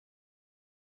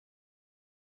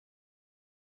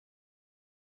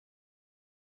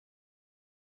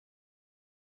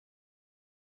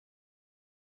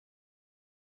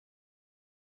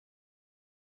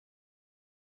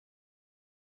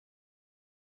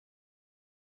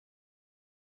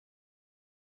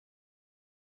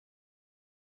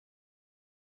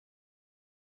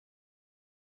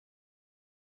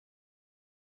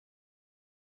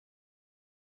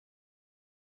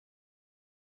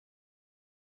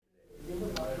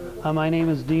My name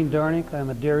is Dean Dornick.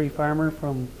 I'm a dairy farmer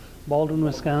from Baldwin,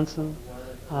 Wisconsin.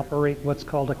 Operate what's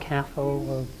called a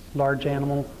CAFO, a large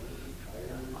animal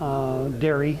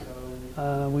dairy.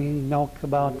 We milk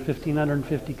about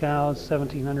 1,550 cows,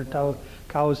 1,700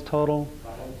 cows total,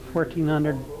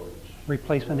 1,400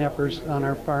 replacement heifers on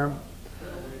our farm.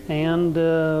 And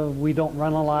we don't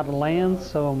run a lot of land,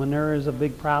 so manure is a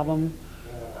big problem.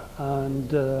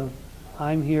 And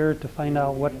I'm here to find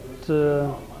out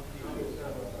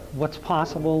what's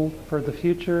possible for the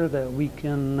future, that we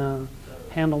can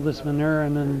handle this manure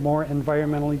in a more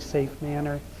environmentally safe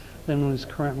manner than what is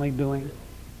currently doing.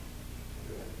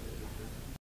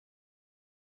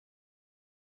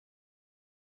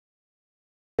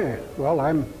 Well,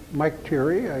 I'm Mike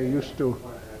Thierry. I used to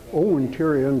own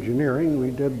Thierry Engineering.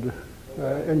 We did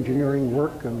engineering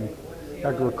work and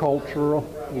agricultural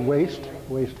waste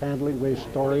handling, waste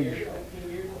storage.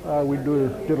 We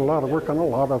did a lot of work on a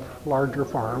lot of larger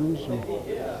farms, and,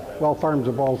 well, farms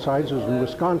of all sizes in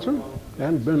Wisconsin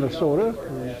and Minnesota.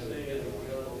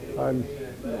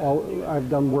 I've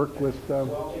done work with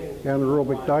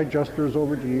anaerobic digesters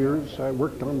over the years. I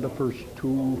worked on the first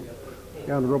two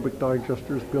anaerobic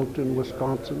digesters built in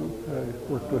Wisconsin. I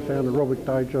worked with anaerobic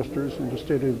digesters in the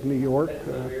state of New York.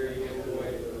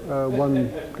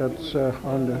 One that's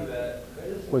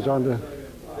was on the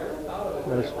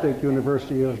State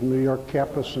University of New York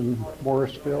campus in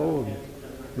Morrisville, and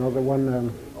another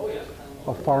one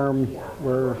a farm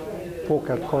where folk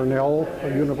at Cornell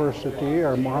University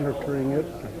are monitoring it.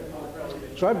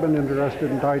 So I've been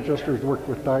interested in digesters, worked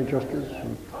with digesters,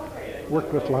 and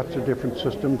worked with lots of different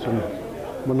systems and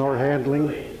manure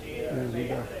handling.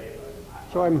 And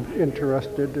so I'm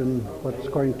interested in what's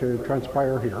going to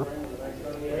transpire here.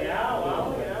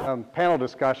 Panel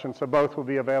discussion, so both will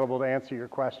be available to answer your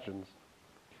questions.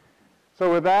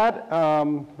 So with that,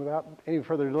 without any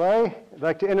further delay, I'd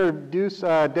like to introduce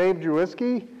Dave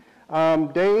Drewski.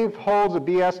 Dave holds a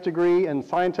BS degree in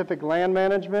Scientific Land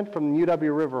Management from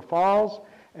UW River Falls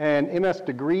and MS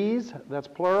degrees, that's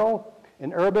plural,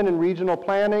 in Urban and Regional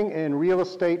Planning and Real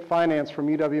Estate Finance from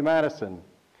UW-Madison.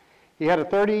 He had a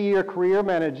 30-year career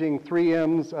managing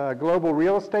 3M's global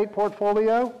real estate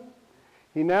portfolio.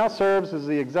 He now serves as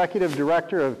the Executive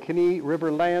Director of Kinney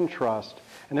River Land Trust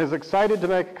and is excited to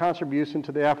make a contribution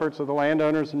to the efforts of the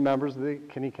landowners and members of the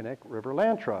Kinnickinnic River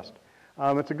Land Trust.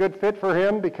 It's a good fit for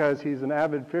him because he's an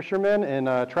avid fisherman, and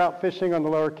trout fishing on the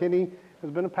Lower Kinney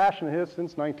has been a passion of his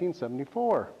since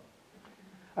 1974.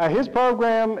 His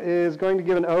program is going to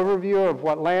give an overview of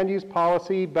what land use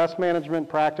policy, best management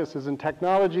practices, and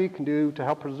technology can do to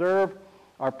help preserve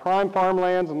our prime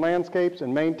farmlands and landscapes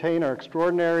and maintain our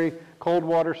extraordinary cold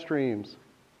water streams.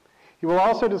 He will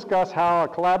also discuss how a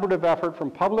collaborative effort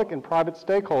from public and private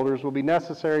stakeholders will be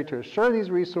necessary to assure these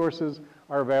resources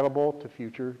are available to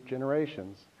future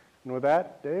generations. And with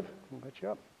that, Dave, I'll let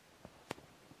you up.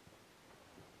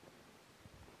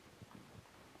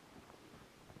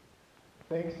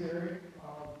 Thanks, Eric.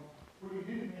 What you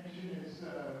didn't mention is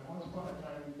once upon a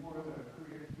time before the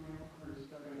career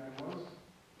started, I was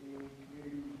a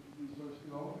community resource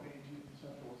development agent in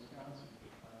central Wisconsin.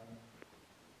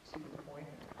 Cedar Point,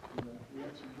 we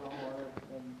had some groundwater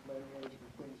and land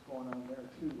management things going on there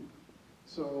too.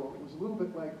 So it was a little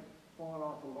bit like falling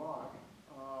off a log.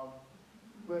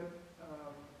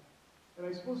 And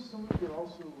I suppose some of you are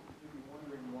also maybe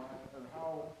wondering why or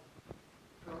how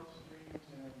trout streams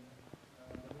and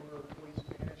manure waste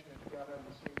management got on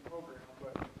the same program.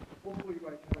 But hopefully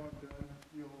by now I'm done,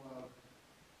 you'll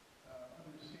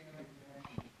understand the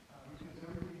connection. Because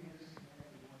everything is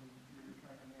connected when you're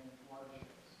trying to manage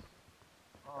watersheds.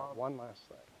 One last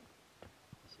thing.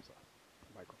 This is a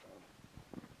microphone.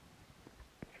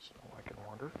 So I can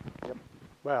wonder. Yep.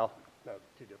 Well, no,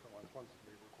 two different ones. One's to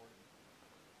be recorded.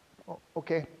 Oh,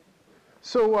 okay.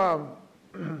 So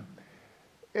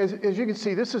as you can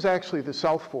see, this is actually the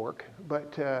South Fork,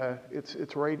 but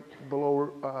it's right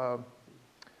below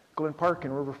Glen Park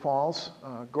in River Falls.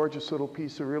 Gorgeous little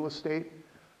piece of real estate,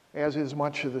 as is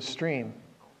much of the stream.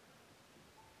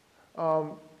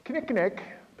 Kinnickinnic,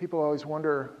 people always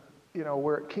wonder,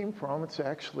 where it came from. It's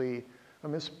actually a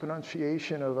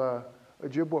mispronunciation of a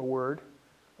Ojibwa word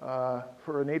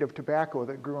for a native tobacco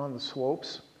that grew on the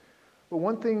slopes. But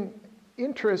one thing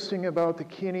interesting about the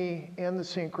Kinney and the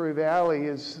St. Croix Valley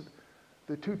is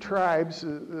the two tribes,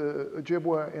 the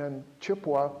Ojibwa and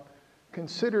Chippewa,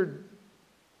 considered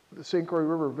the St. Croix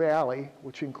River Valley,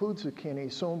 which includes the Kinney,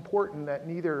 so important that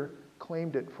neither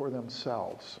claimed it for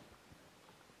themselves.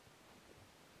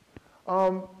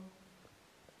 One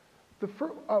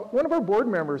of our board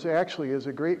members actually is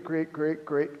a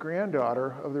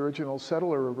great-great-great-great-granddaughter of the original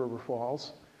settler of River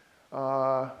Falls.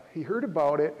 He heard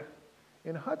about it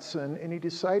in Hudson, and he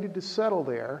decided to settle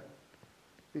there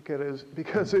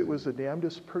because it was the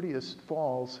damnedest, prettiest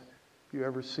falls you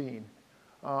ever seen.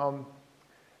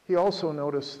 He also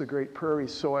noticed the great prairie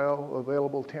soil,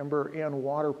 available timber, and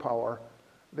water power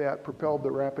that propelled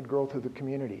the rapid growth of the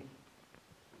community.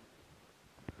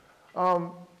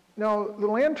 Now, the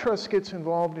Land Trust gets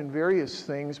involved in various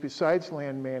things besides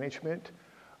land management.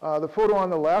 The photo on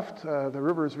the left, the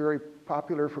river is very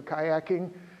popular for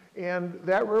kayaking, and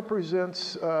that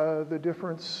represents the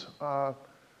difference of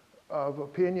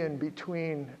opinion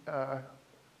between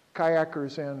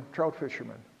kayakers and trout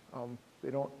fishermen. They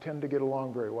don't tend to get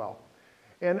along very well.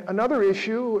 And another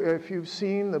issue, if you've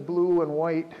seen the blue and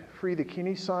white Free the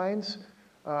Kinney signs,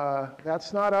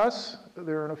 that's not us.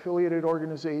 They're an affiliated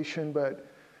organization, but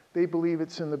they believe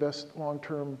it's in the best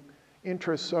long-term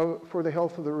interests for the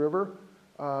health of the river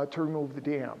to remove the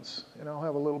dams. And I'll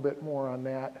have a little bit more on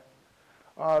that.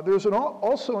 There's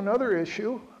also another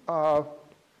issue.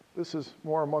 This is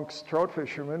more amongst trout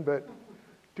fishermen, but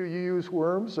do you use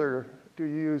worms or do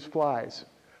you use flies?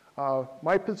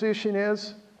 My position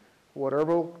is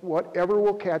whatever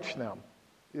will catch them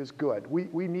is good.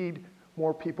 We need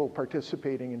more people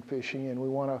participating in fishing, and we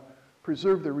want to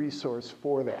preserve the resource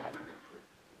for that.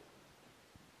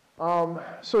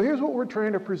 So here's what we're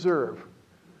trying to preserve.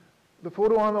 The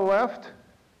photo on the left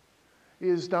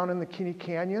is down in the Kinney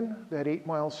Canyon, that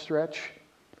 8-mile stretch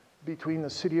between the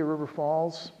city of River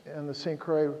Falls and the St.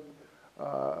 Croix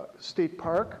State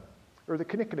Park, or the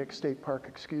Kinnickinnick State Park,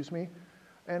 excuse me.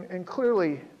 And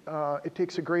clearly, it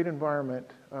takes a great environment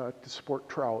to support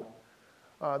trout.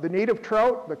 The native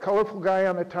trout, the colorful guy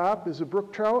on the top, is a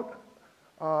brook trout.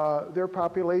 Their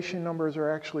population numbers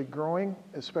are actually growing,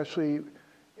 especially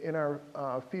in our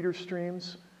feeder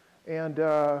streams and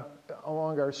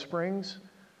along our springs.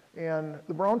 And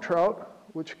the brown trout,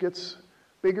 which gets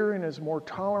bigger and is more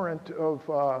tolerant of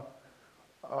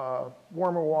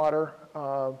warmer water,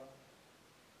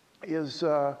 is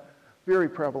very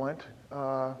prevalent.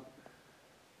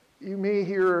 You may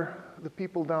hear the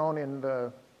people down in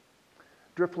the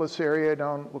Driftless area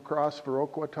down La Crosse,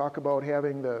 Viroqua talk about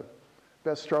having the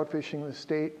best trout fishing in the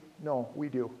state. No, we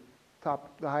do. The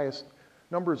highest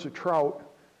numbers of trout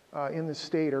in the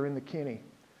state are in the Kinney.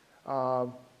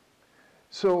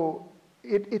 So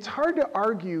it's hard to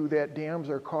argue that dams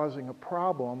are causing a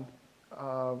problem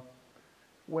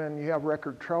when you have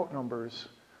record trout numbers,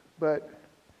 but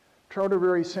trout are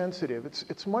very sensitive.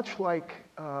 It's much like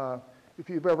if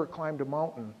you've ever climbed a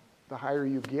mountain. The higher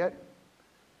you get,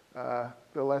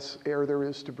 the less air there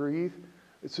is to breathe.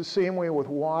 It's the same way with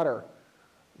water.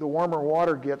 The warmer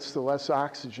water gets, the less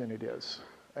oxygen it is.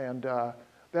 And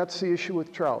that's the issue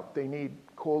with trout. They need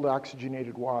cold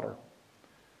oxygenated water.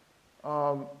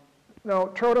 Now,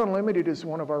 Trout Unlimited is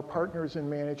one of our partners in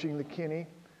managing the Kinney.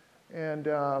 And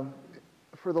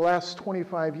for the last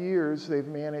 25 years, they've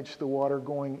managed the water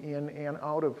going in and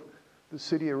out of the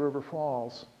city of River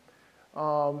Falls.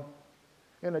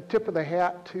 And a tip of the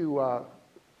hat to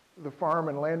the farm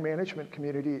and land management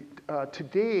community.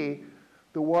 Today,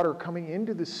 the water coming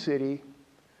into the city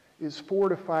is 4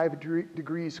 to 5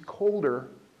 degrees colder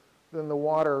than the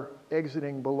water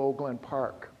exiting below Glen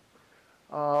Park.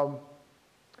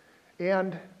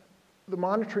 And the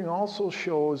monitoring also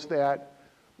shows that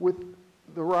with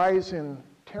the rise in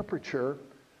temperature,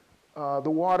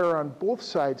 the water on both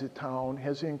sides of town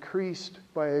has increased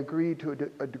by a degree to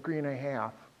a degree and a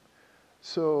half.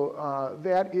 So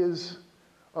that is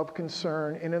of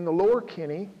concern. And in the lower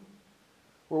Kinney,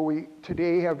 where we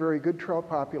today have very good trout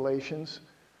populations,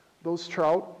 those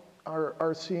trout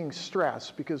are seeing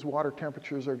stress because water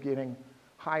temperatures are getting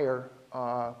higher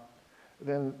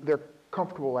than they're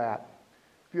comfortable at.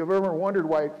 If you've ever wondered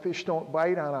why fish don't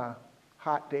bite on a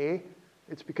hot day,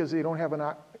 it's because they don't have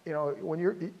enough,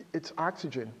 it's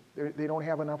oxygen. They don't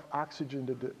have enough oxygen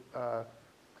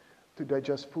to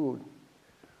digest food.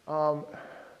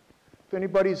 If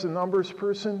anybody's a numbers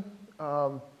person,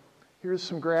 here's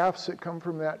some graphs that come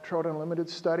from that Trout Unlimited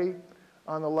study.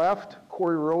 On the left,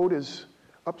 Quarry Road is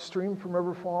upstream from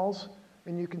River Falls,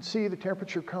 and you can see the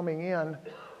temperature coming in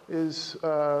is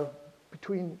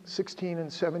between 16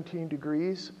 and 17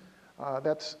 degrees.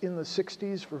 That's in the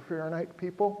 60s for Fahrenheit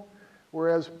people.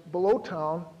 Whereas below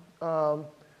town,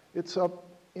 it's up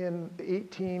in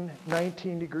 18,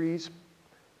 19 degrees,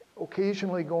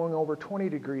 occasionally going over 20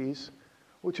 degrees,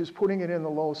 which is putting it in the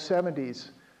low 70s.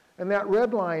 And that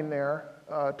red line there,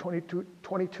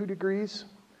 22 degrees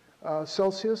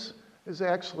Celsius, is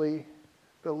actually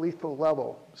the lethal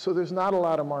level. So there's not a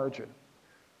lot of margin,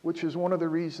 which is one of the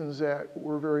reasons that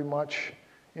we're very much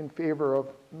in favor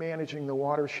of managing the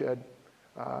watershed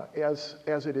as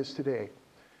it is today.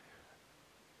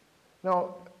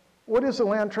 Now, what is the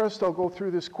land trust? I'll go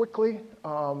through this quickly.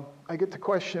 I get the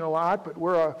question a lot, but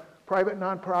we're a private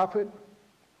nonprofit,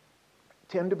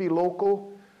 tend to be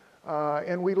local,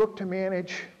 and we look to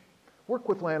work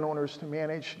with landowners to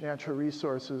manage natural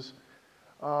resources.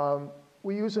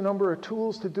 We use a number of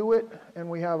tools to do it, and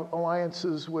we have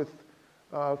alliances with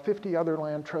 50 other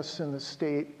land trusts in the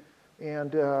state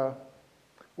and over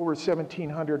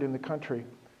 1,700 in the country.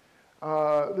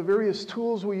 The various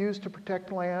tools we use to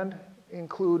protect land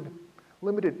include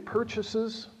limited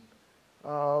purchases.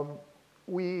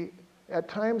 We, at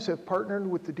times, have partnered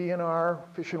with the DNR,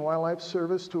 Fish and Wildlife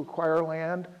Service, to acquire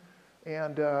land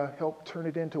and help turn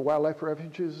it into wildlife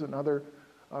refuges and other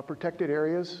protected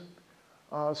areas.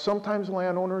 Sometimes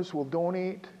landowners will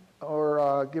donate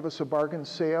or give us a bargain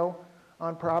sale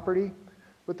on property.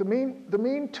 But the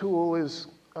main tool is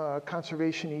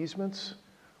conservation easements,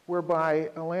 whereby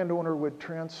a landowner would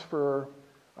transfer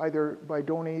either by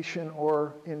donation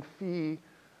or in fee,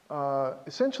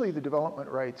 essentially the development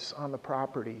rights on the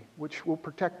property, which will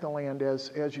protect the land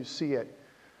as you see it.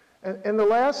 And the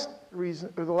last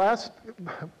reason, or the last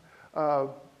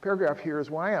paragraph here is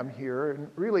why I'm here.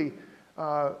 And really,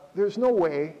 there's no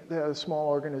way that a small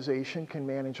organization can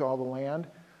manage all the land,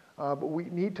 but we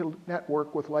need to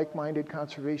network with like-minded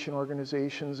conservation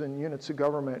organizations and units of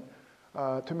government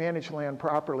to manage land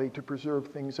properly to preserve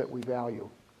things that we value.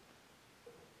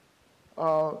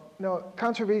 Now,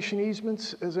 conservation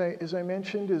easements, as I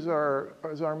mentioned, is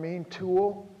our main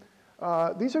tool.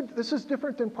 This is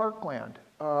different than parkland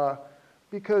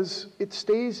because it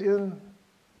stays in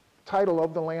title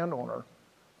of the landowner.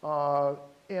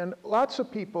 And lots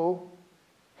of people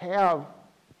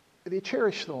they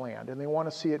cherish the land and they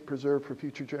want to see it preserved for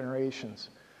future generations.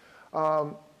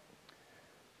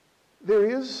 There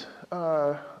is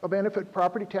a benefit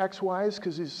property tax-wise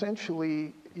because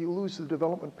essentially you lose the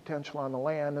development potential on the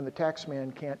land and the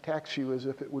taxman can't tax you as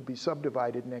if it would be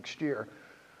subdivided next year.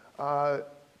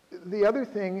 The other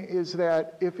thing is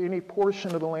that if any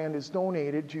portion of the land is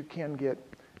donated, you can get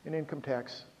an income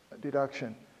tax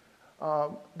deduction.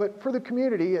 But for the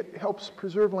community, it helps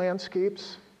preserve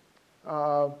landscapes.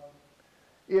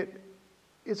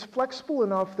 It's flexible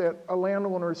enough that a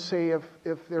landowner, say if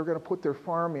they're going to put their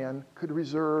farm in, could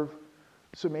reserve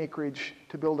some acreage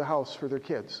to build a house for their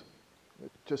kids,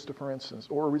 just for instance,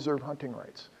 or reserve hunting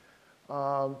rights.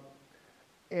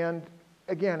 And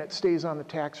again, it stays on the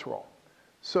tax roll.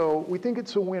 So we think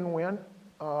it's a win-win.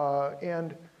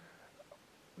 And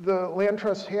the Land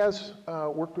Trust has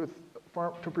worked with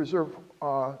to preserve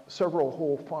several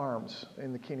whole farms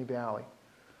in the Keeney Valley.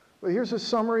 But here's a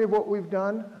summary of what we've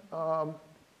done.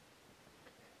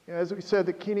 As we said,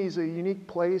 the Keeney is a unique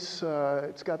place.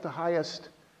 It's got the highest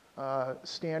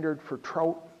standard for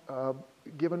trout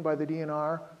given by the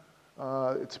DNR.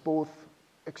 It's both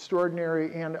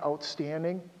extraordinary and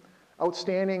outstanding.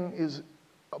 Outstanding is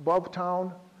above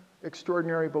town,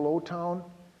 extraordinary below town.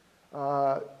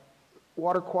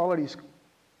 Water quality is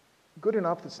good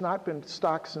enough that's not been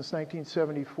stocked since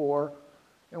 1974.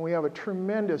 And we have a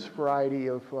tremendous variety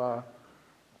of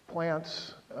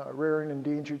plants, rare and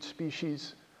endangered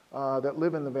species that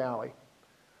live in the valley.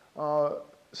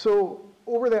 So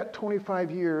over that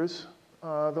 25 years,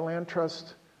 the Land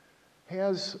Trust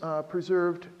has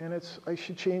preserved, and I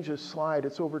should change this slide,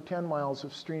 it's over 10 miles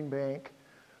of stream bank.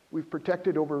 We've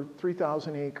protected over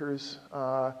 3,000 acres,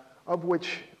 of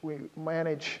which we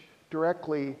manage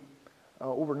directly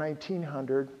over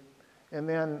 1,900. And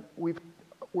then we've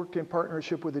worked in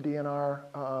partnership with the DNR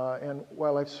and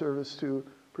Wildlife Service to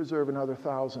preserve another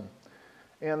 1,000.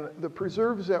 And the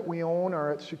preserves that we own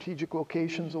are at strategic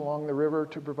locations along the river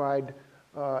to provide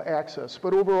access.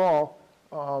 But overall,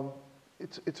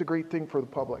 it's a great thing for the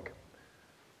public.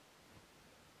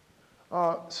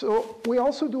 So we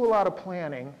also do a lot of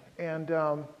planning, and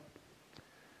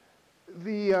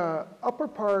the upper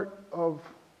part of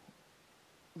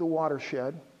the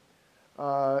watershed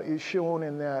is shown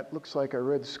in that, looks like a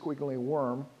red squiggly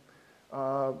worm,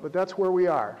 but that's where we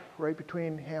are, right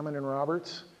between Hammond and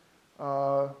Roberts.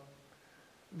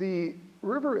 The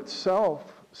river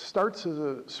itself starts as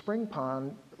a spring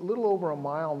pond a little over a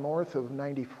mile north of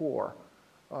 94.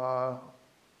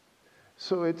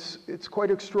 So it's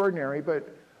quite extraordinary,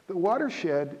 but the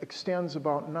watershed extends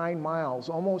about 9 miles,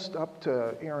 almost up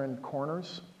to Erin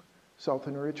Corners, south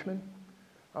in Richmond.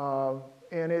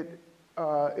 And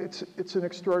it's an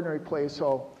extraordinary place.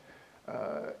 So,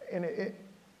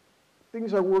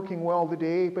 things are working well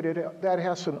today, but that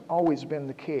hasn't always been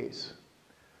the case.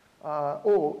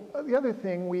 The other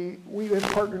thing, we have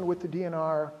partnered with the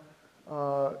DNR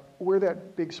where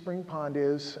that big spring pond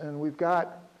is, and we've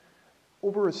got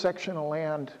over a section of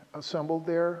land assembled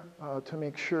there to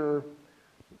make sure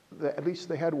that at least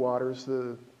the headwaters,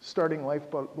 the starting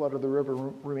lifeblood of the river,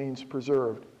 remains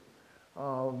preserved.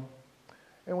 And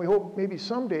we hope maybe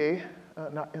someday,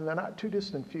 in the not too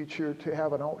distant future, to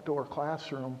have an outdoor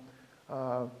classroom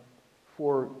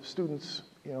for students,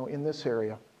 in this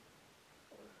area.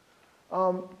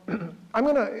 I'm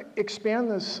going to expand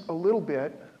this a little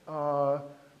bit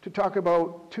to talk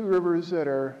about two rivers that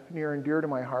are near and dear to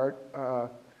my heart.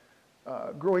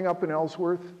 Growing up in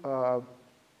Ellsworth,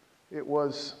 it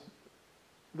was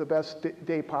the best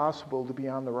day possible to be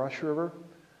on the Rush River.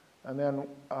 And then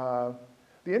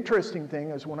the interesting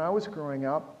thing is when I was growing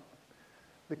up,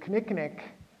 the Kinnickinnic,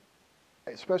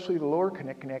 especially the lower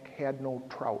Kinnickinnic, had no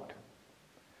trout.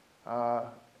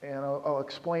 And I'll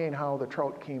explain how the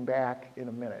trout came back in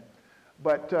a minute.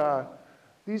 But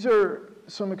these are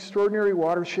some extraordinary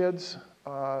watersheds,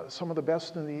 some of the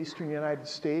best in the eastern United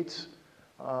States.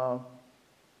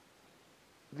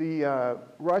 The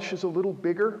Rush is a little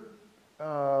bigger,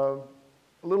 a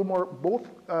little more, both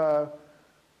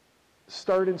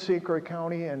start in St. Croix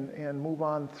County and move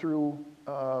on through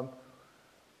the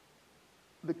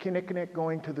Kinnickinnic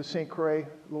going to the St. Croix,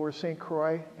 lower St.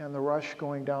 Croix, and the Rush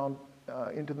going down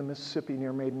into the Mississippi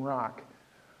near Maiden Rock.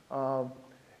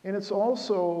 And it's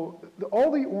also,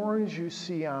 all the orange you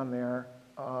see on there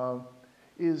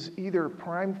is either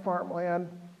prime farmland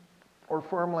or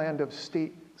farmland of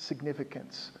state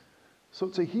significance. So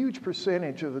it's a huge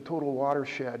percentage of the total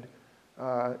watershed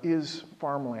is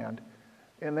farmland.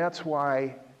 And that's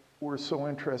why we're so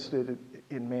interested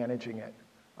in managing it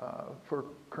for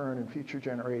current and future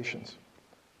generations.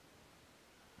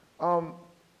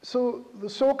 So the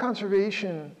soil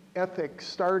conservation ethic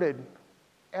started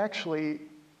actually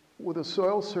with a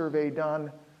soil survey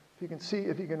done, if you can see,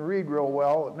 if you can read real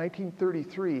well, in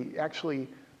 1933, actually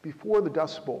before the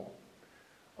Dust Bowl.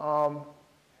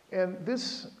 And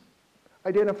this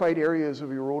identified areas of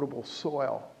erodible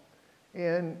soil.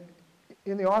 And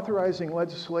in the authorizing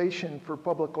legislation for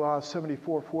Public Law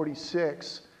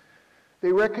 7446,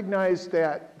 they recognized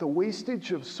that the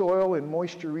wastage of soil and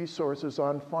moisture resources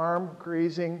on farm,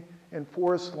 grazing, and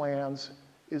forest lands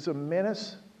is a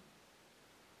menace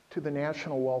to the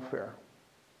national welfare.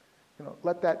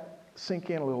 Let that sink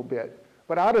in a little bit.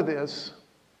 But out of this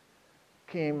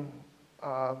came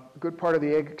a good part of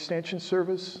the Ag Extension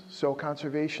Service, Soil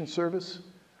Conservation Service,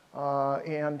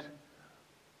 and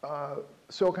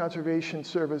Soil Conservation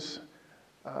Service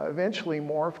eventually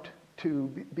morphed to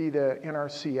be the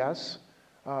NRCS,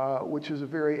 which is a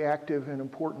very active and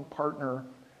important partner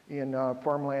in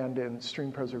farmland and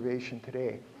stream preservation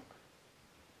today.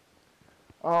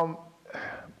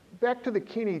 Back to the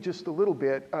Kinney just a little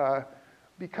bit.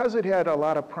 Because it had a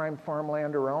lot of prime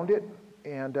farmland around it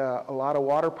and a lot of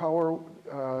water power,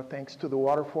 thanks to the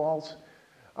waterfalls,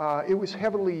 it was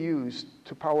heavily used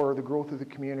to power the growth of the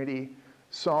community.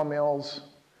 Sawmills,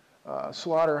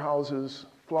 slaughterhouses,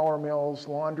 flour mills,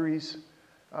 laundries.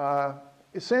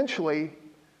 Essentially,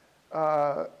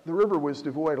 the river was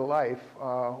devoid of life.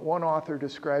 One author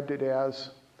described it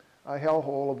as a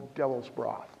hellhole of devil's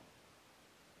broth.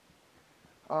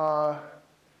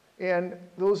 And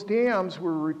those dams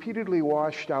were repeatedly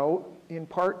washed out, in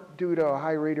part due to a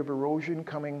high rate of erosion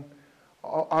coming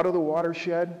out of the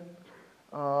watershed,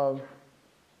 and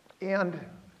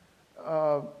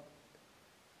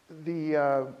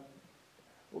the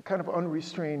kind of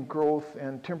unrestrained growth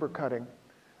and timber cutting.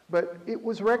 But it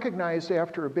was recognized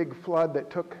after a big flood that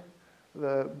took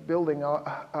the building,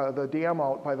 the dam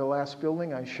out by the last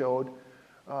building I showed,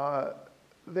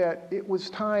 that it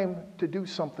was time to do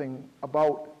something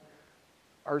about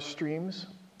our streams.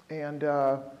 And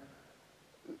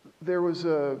there was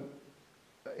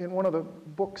in one of the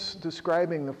books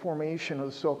describing the formation of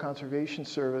the Soil Conservation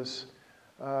Service,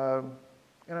 and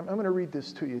I'm going to read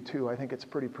this to you too, I think it's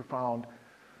pretty profound.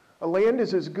 A land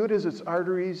is as good as its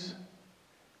arteries,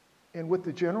 and with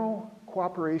the general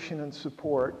cooperation and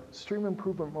support, stream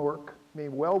improvement work may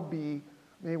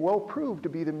well prove to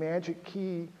be the magic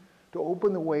key to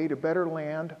open the way to better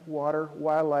land, water,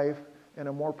 wildlife, and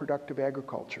a more productive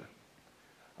agriculture.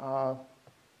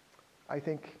 I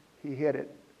think he hit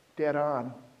it dead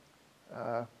on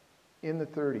in the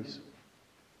 30s.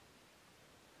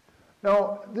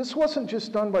 Now, this wasn't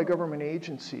just done by government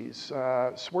agencies.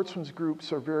 Sportsmen's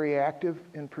groups are very active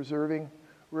in preserving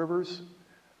rivers.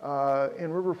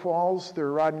 In River Falls,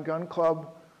 their Rod and Gun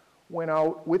Club went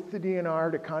out with the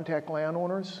DNR to contact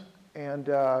landowners and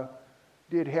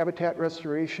did habitat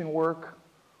restoration work,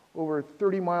 over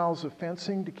 30 miles of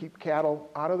fencing to keep cattle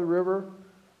out of the river,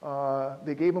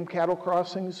 They gave them cattle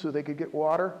crossings so they could get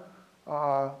water,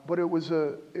 but it was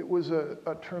a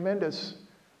tremendous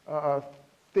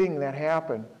thing that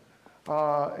happened.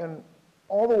 And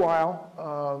all the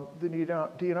while, the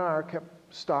DNR kept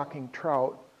stocking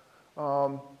trout.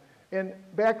 And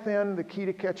back then, the key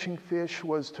to catching fish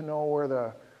was to know where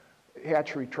the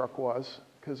hatchery truck was,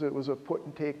 because it was a put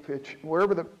and take fish.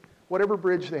 Whatever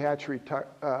bridge the hatchery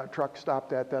truck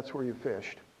stopped at, that's where you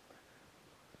fished.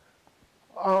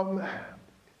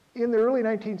 In the early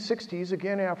 1960s,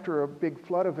 again after a big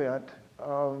flood event,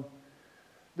 the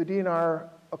DNR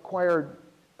acquired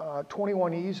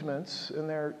 21 easements, and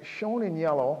they're shown in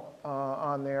yellow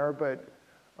on there, but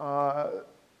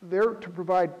they're to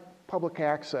provide public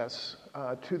access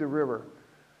to the river.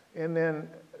 And then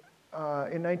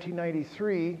in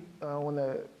 1993, when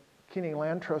the Kinney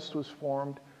Land Trust was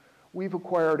formed, we've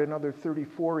acquired another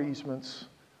 34 easements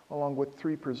along with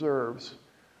 3 preserves.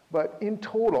 But in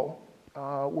total,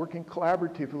 working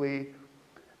collaboratively,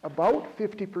 about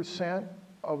 50%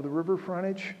 of the river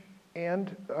frontage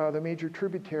and the major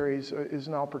tributaries is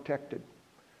now protected.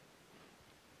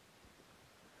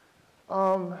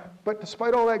 But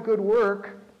despite all that good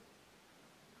work,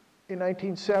 in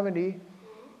 1970,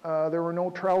 there were no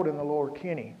trout in the Lower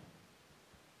Kinney.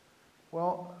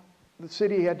 Well, the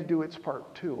city had to do its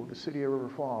part too, the city of River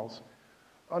Falls.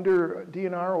 Under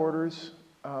DNR orders,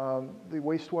 the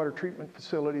wastewater treatment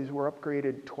facilities were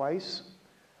upgraded twice.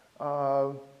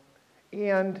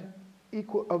 And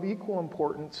of equal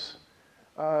importance,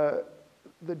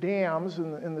 the dams,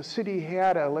 and the city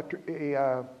had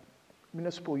a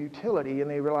municipal utility,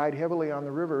 and they relied heavily on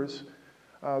the rivers.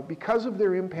 Because of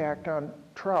their impact on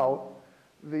trout,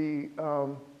 the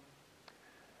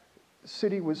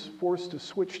city was forced to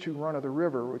switch to run of the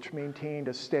river, which maintained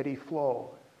a steady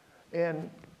flow. And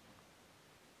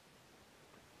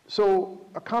so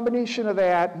a combination of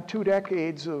that and 2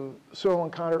 decades of soil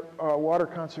and water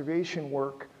conservation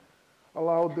work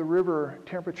allowed the river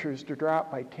temperatures to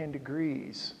drop by 10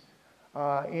 degrees.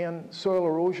 And soil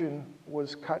erosion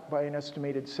was cut by an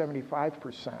estimated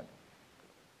 75%.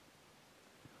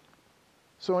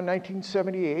 So in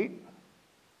 1978,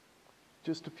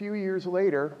 just a few years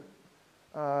later,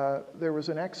 there was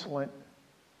an excellent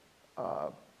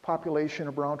population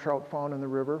of brown trout found in the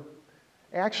river.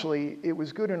 Actually, it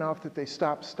was good enough that they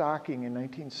stopped stocking in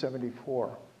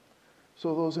 1974.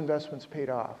 So those investments paid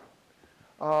off.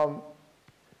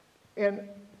 And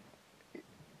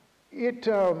it,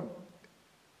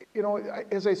 you know,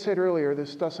 as I said earlier,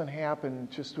 this doesn't happen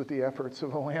just with the efforts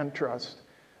of a land trust.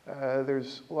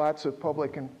 There's lots of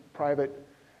public and private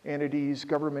entities,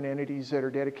 government entities that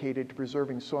are dedicated to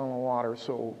preserving soil and water,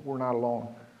 so we're not alone.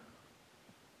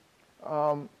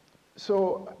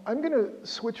 So I'm going to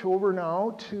switch over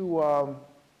now to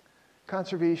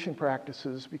conservation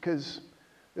practices, because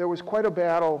there was quite a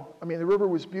battle. I mean, the river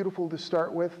was beautiful to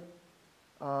start with.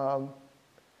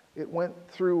 It went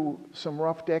through some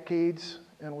rough decades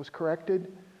and was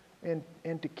corrected. And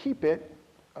to keep it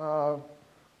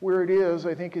where it is,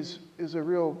 I think is a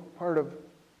real part of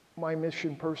my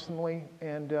mission personally,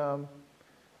 and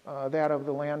that of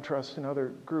the Land Trust and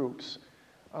other groups.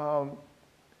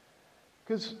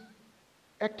 Because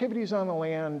activities on the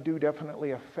land do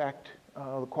definitely affect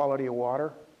the quality of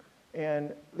water.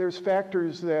 And there's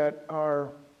factors that are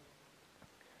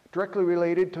directly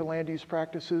related to land use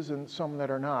practices and some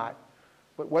that are not.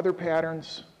 But weather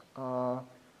patterns,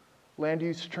 land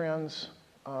use trends,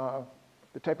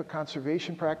 the type of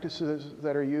conservation practices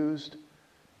that are used,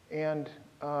 and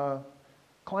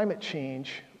climate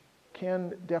change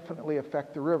can definitely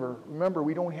affect the river. Remember,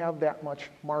 we don't have that much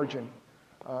margin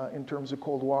in terms of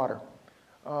cold water.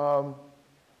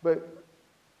 But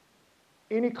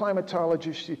any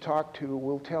climatologist you talk to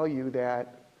will tell you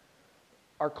that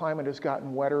our climate has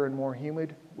gotten wetter and more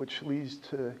humid, which leads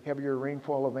to heavier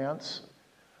rainfall events.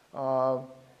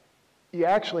 You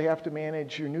actually have to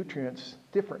manage your nutrients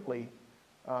differently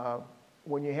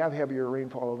when you have heavier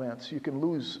rainfall events. You can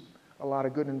lose a lot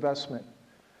of good investment.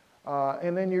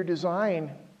 And then your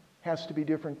design has to be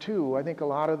different too. I think a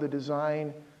lot of the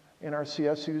design in our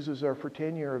CSUs are for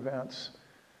 10-year events.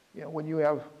 You know, when you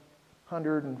have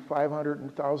 100 and 500 and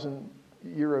 1,000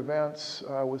 year events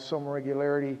with some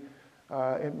regularity,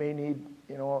 it may need,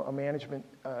 you know, a management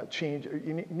change.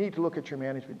 You need to look at your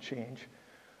management change.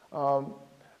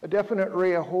 A definite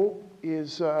ray of hope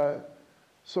is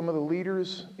some of the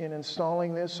leaders in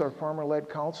installing this are farmer-led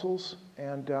councils,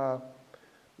 and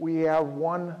we have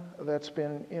one that's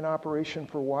been in operation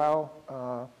for a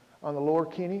while on the Lower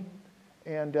Kinney,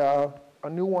 and a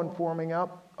new one forming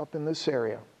up in this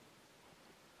area.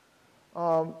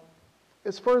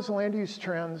 As far as land use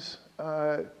trends,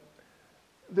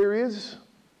 there is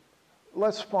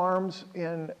less farms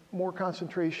and more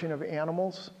concentration of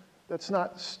animals. That's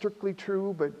not strictly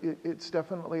true, but it's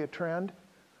definitely a trend.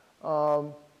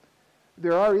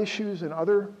 There are issues in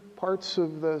other parts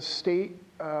of the state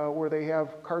where they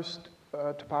have karst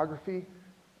topography,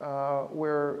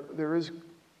 where there is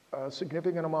a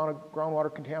significant amount of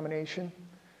groundwater contamination.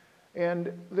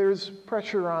 And there's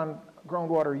pressure on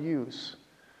groundwater use.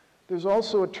 There's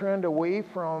also a trend away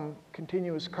from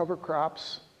continuous cover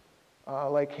crops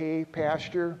like hay,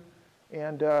 pasture,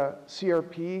 and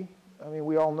CRP. I mean,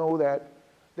 we all know that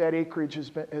that acreage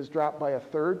has dropped by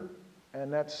 1/3,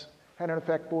 and that's had an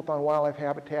effect both on wildlife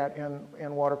habitat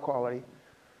and water quality.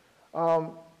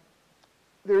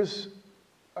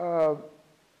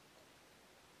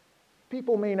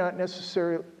 People may not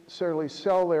necessarily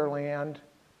sell their land,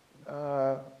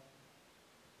 but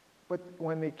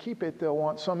when they keep it, they'll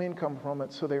want some income from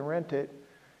it, so they rent it.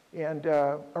 And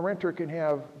a renter can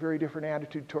have very different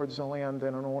attitude towards the land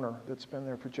than an owner that's been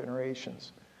there for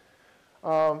generations.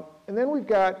 And then we've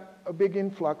got a big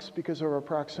influx because of our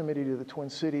proximity to the Twin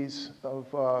Cities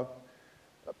of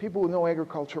people with no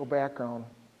agricultural background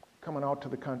coming out to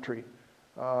the country.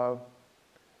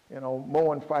 You know,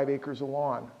 mowing 5 acres of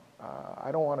lawn.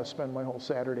 I don't want to spend my whole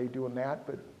Saturday doing that,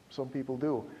 but some people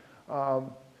do.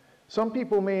 Some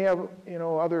people may have, you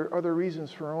know, other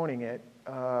reasons for owning it,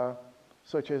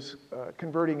 such as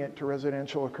converting it to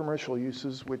residential or commercial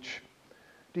uses, which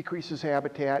decreases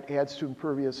habitat, adds to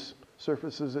impervious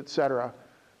surfaces, et cetera.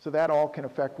 So that all can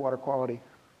affect water quality.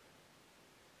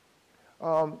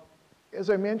 As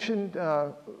I mentioned,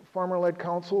 farmer-led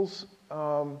councils,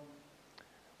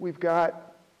 we've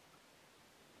got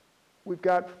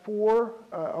 4,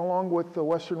 along with the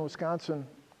Western Wisconsin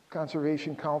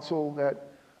Conservation Council that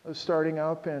is starting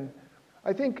up. And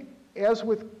I think, as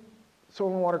with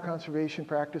soil and water conservation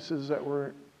practices that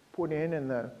were put in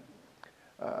the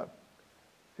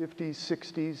 50s,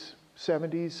 60s,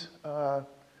 70s,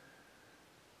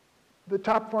 the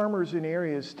top farmers in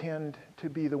areas tend to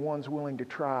be the ones willing to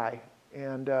try.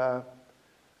 And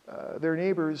their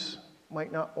neighbors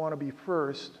might not want to be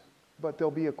first, but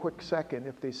they'll be a quick second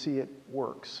if they see it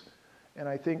works. And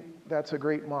I think that's a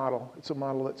great model. It's a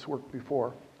model that's worked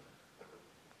before.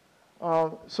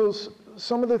 So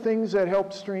some of the things that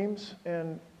help streams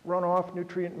and runoff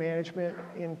nutrient management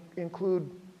include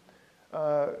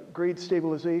grade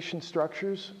stabilization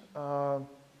structures.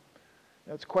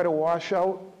 That's quite a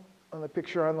washout on the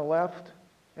picture on the left,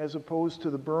 as opposed to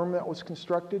the berm that was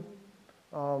constructed.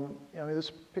 I mean,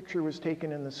 this picture was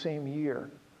taken in the same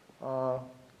year.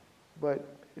 But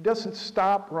it doesn't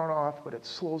stop runoff, but it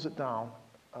slows it down.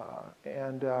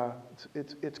 And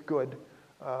it's good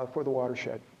for the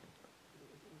watershed.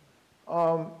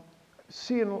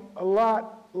 Seeing a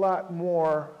lot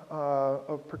more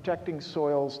of protecting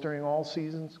soils during all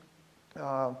seasons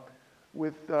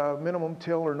with minimum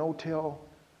till or no till,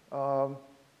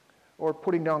 or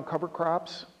putting down cover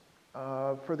crops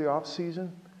for the off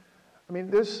season. I mean,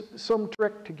 there's some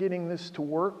trick to getting this to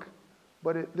work,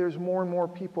 but there's more and more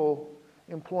people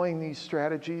employing these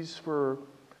strategies for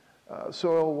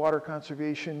soil, water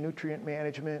conservation, nutrient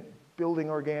management, building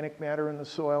organic matter in the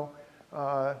soil.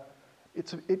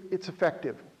 It's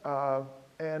effective.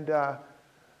 And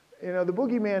you know, the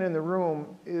boogeyman in the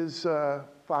room is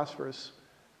phosphorus.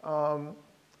 You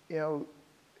know,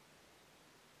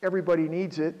 everybody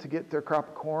needs it to get their crop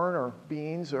of corn or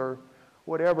beans or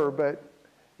whatever, but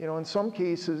you know, in some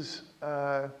cases,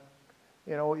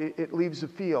 you know, it leaves the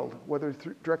field, whether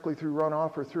directly through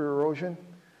runoff or through erosion.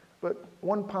 But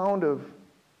 1 pound of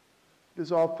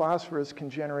dissolved phosphorus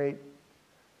can generate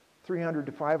 300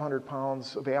 to 500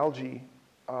 pounds of algae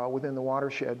within the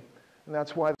watershed. And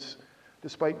that's why this,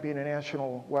 despite being a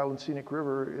national wild and scenic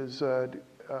river, is an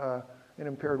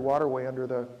impaired waterway under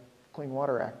the Clean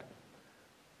Water Act.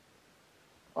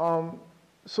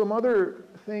 Some other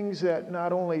things that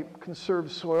not only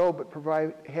conserve soil but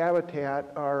provide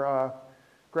habitat are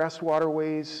grass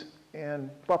waterways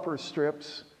and buffer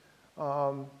strips.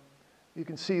 You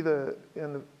can see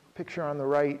in the picture on the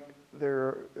right,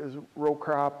 there is row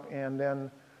crop and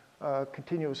then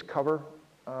continuous cover,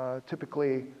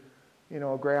 typically, you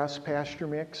know, a grass pasture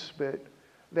mix, but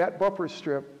that buffer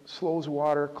strip slows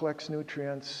water, collects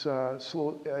nutrients,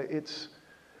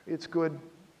 it's good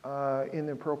in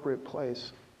the appropriate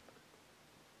place.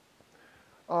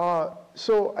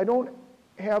 So I don't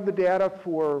have the data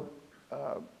for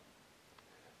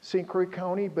St. Croix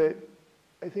County, but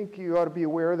I think you ought to be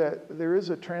aware that there is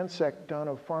a transect done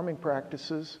of farming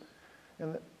practices.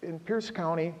 In Pierce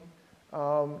County,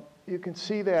 you can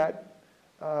see that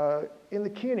In the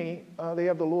Kinney, they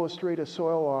have the lowest rate of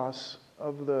soil loss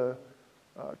of the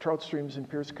trout streams in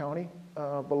Pierce County,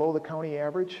 below the county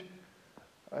average.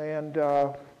 And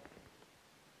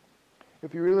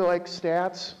if you really like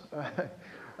stats,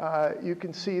 you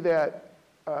can see that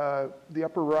the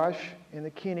Upper Rush and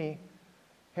the Kinney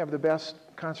have the best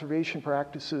conservation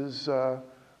practices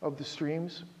of the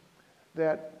streams.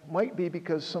 That might be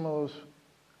because some of those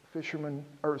fishermen,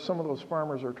 or some of those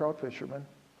farmers are trout fishermen.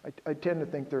 I tend to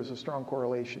think there's a strong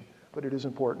correlation, but it is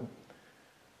important.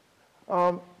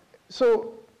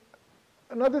 So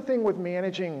another thing with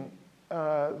managing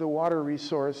the water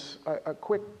resource, a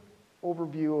quick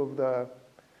overview of the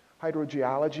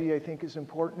hydrogeology I think is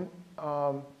important.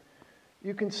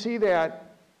 You can see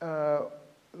that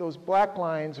those black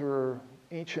lines are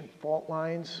ancient fault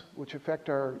lines which affect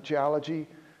our geology,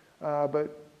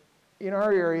 but in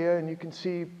our area, and you can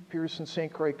see Pierce and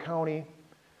St. Croix County,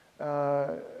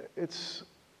 it's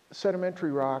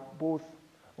sedimentary rock, both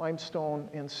limestone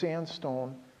and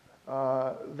sandstone,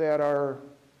 that are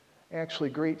actually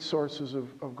great sources of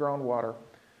groundwater.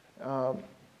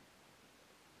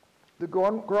 The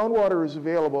groundwater is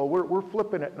available. We're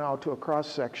flipping it now to a cross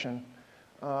section,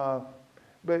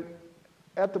 but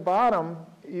at the bottom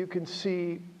you can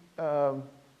see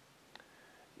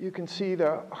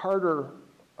the harder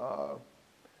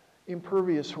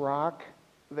impervious rock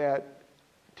that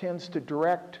tends to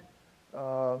direct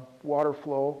water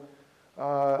flow.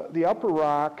 The upper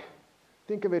rock,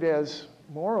 think of it as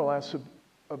more or less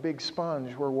a big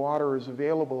sponge where water is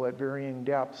available at varying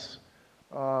depths.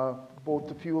 Both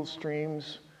the fuel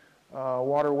streams,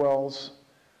 water wells,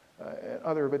 and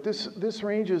other. But this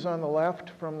ranges on the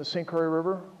left from the St. Croix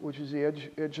River, which is the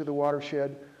edge of the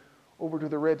watershed, over to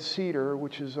the Red Cedar,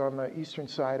 which is on the eastern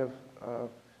side of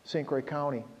St. Croix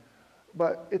County.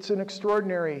 But it's an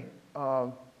extraordinary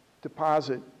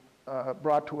deposit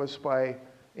brought to us by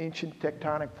ancient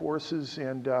tectonic forces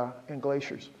and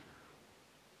glaciers.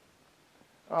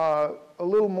 A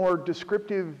little more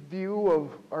descriptive view of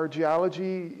our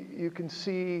geology, you can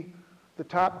see the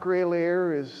top gray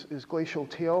layer is glacial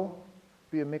till,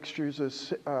 via mixtures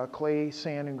of clay,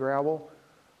 sand, and gravel.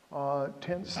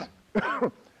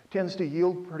 Tends to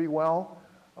yield pretty well,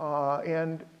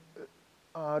 and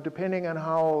depending on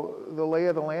how the lay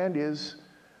of the land is,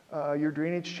 your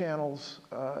drainage channels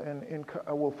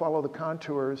will follow the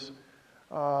contours.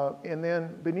 And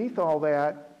then beneath all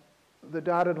that, the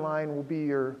dotted line will be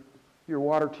your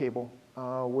water table,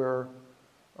 where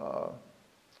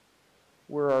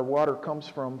our water comes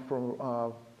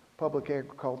from public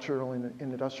agricultural and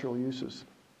industrial uses.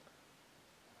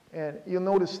 And you'll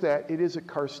notice that it is a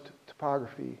karst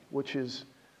topography, which is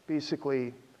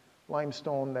basically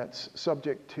limestone that's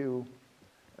subject to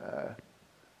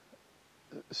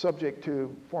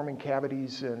forming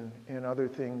cavities and other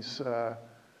things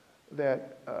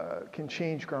that can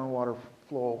change groundwater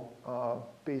flow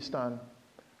based on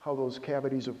how those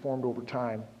cavities have formed over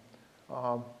time.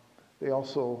 They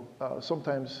also,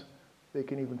 sometimes they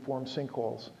can even form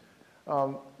sinkholes.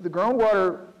 The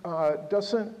groundwater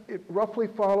it roughly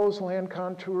follows land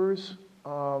contours,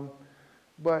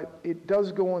 but it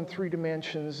does go in 3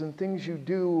 dimensions, and things you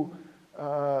do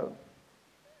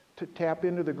to tap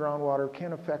into the groundwater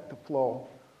can affect the flow.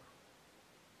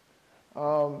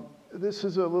 This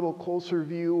is a little closer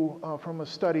view from a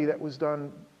study that was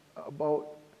done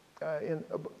in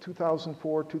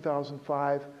 2004,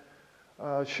 2005,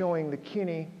 showing the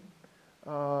Kinney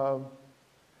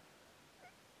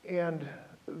and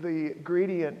the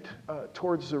gradient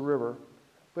towards the river.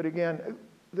 But again,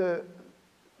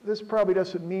 this probably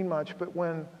doesn't mean much, but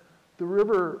when the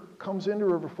river comes into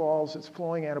River Falls, it's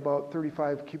flowing at about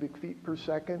 35 cubic feet per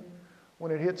second.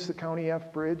 When it hits the County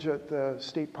F Bridge at the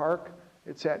state park,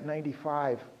 it's at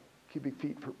 95 cubic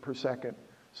feet per second.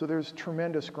 So there's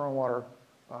tremendous groundwater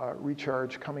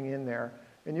recharge coming in there.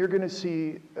 And you're going to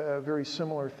see very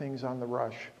similar things on the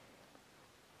Rush.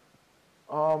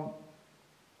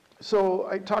 So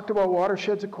I talked about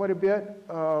watersheds quite a bit.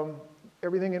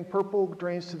 Everything in purple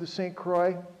drains to the St.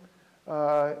 Croix,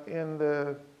 and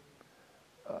the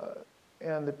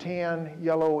tan,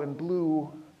 yellow, and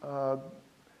blue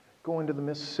go into the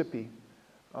Mississippi.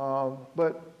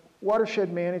 But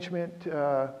watershed management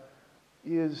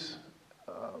is,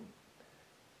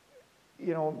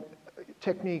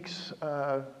 techniques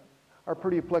are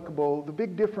pretty applicable. The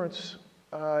big difference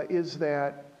is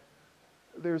that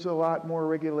there's a lot more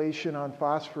regulation on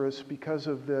phosphorus because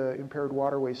of the impaired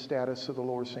waterway status of the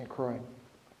lower St. Croix.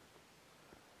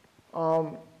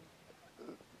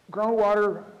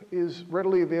 Groundwater is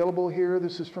readily available here.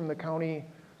 This is from the County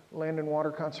Land and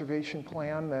Water Conservation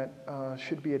Plan that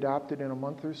should be adopted in a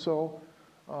month or so.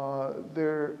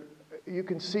 There, you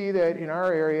can see that in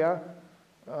our area,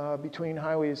 between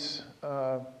highways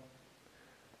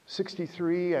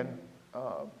 63 and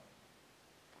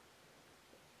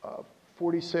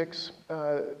 46,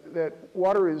 that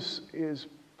water is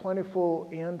plentiful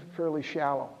and fairly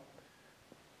shallow.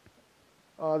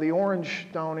 The orange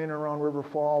down in and around River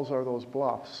Falls are those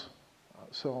bluffs.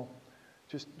 So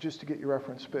just to get your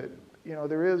reference, but you know,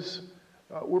 there is,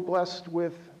 we're blessed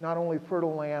with not only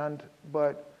fertile land,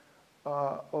 but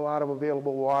a lot of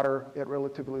available water at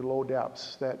relatively low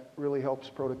depths. That really helps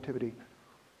productivity.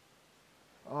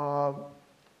 And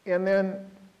then,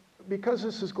 because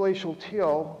this is glacial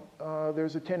till,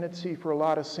 there's a tendency for a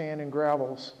lot of sand and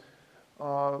gravels.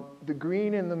 The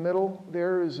green in the middle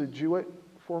there is a Jewett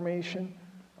Formation,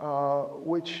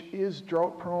 which is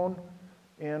drought prone,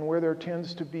 and where there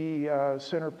tends to be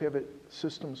center pivot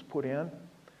systems put in.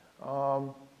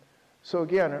 So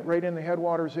again, right in the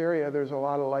headwaters area, there's a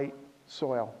lot of light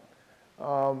soil.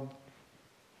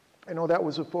 I know that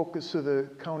was a focus of the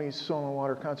county's soil and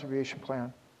water conservation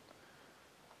plan.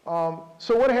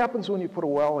 So what happens when you put a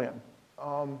well in?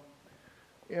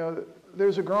 You know,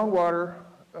 there's a groundwater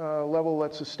level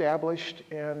that's established,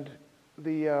 and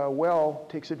the well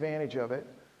takes advantage of it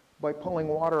by pulling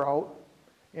water out.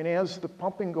 And as the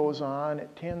pumping goes on,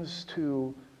 it tends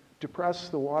to depress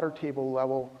the water table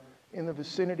level in the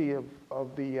vicinity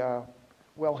of the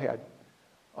wellhead.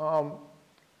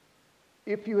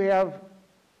 If you have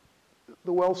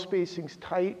the well spacings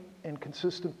tight and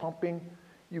consistent pumping,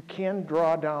 you can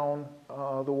draw down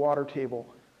the water table.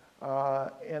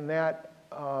 And that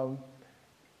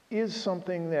is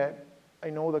something that I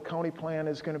know the county plan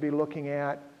is going to be looking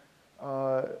at.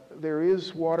 There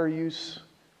is water use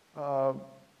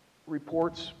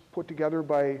reports put together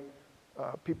by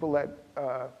people that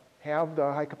have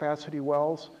the high capacity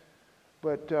wells.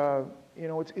 But you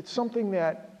know, it's something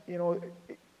that, you know,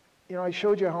 I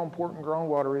showed you how important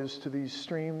groundwater is to these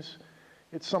streams.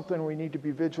 It's something we need to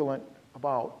be vigilant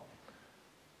about.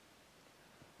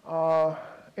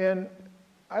 And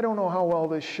I don't know how well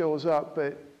this shows up,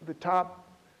 but the top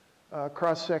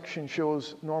cross-section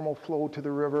shows normal flow to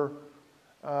the river.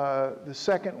 The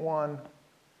second one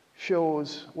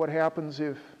shows what happens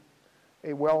if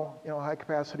a well, you know, a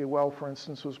high-capacity well, for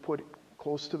instance, was put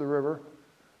close to the river.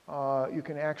 You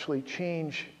can actually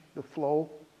change the flow.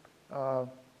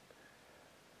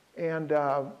 And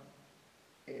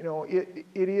you know,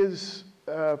 it is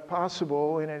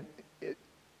possible, and it,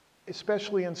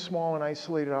 especially in small and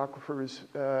isolated aquifers,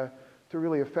 to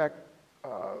really affect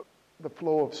the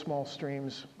flow of small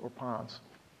streams or ponds.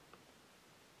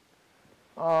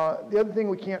 The other thing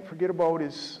we can't forget about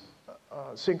is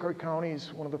St. Croix County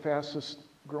is one of the fastest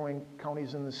growing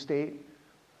counties in the state.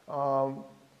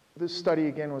 This study,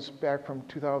 again, was back from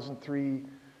 2003,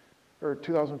 or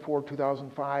 2004,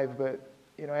 2005, but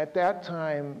you know, at that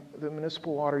time, the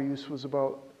municipal water use was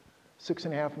about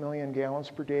 6.5 million gallons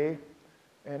per day.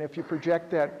 And if you project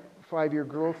that 5-year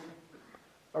growth,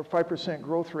 or 5%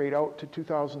 growth rate out to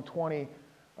 2020,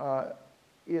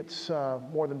 it's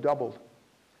more than doubled.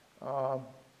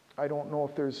 I don't know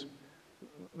if there's,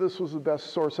 this was the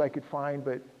best source I could find,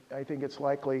 but I think it's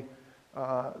likely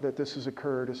that this has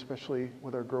occurred, especially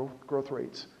with our growth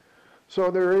rates.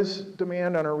 So there is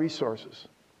demand on our resources.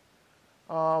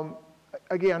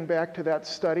 Again, back to that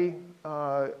study,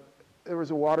 there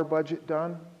was a water budget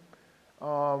done.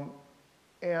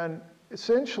 And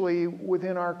essentially,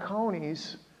 within our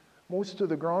counties, most of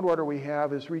the groundwater we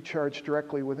have is recharged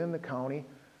directly within the county.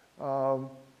 And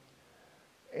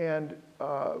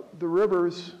the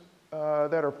rivers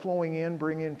that are flowing in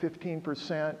bring in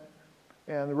 15%,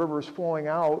 and the rivers flowing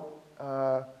out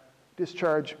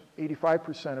discharge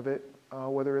 85% of it,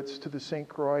 whether it's to the St.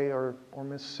 Croix or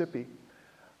Mississippi.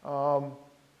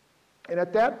 And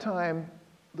at that time,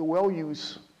 the well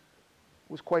use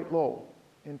was quite low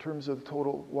in terms of the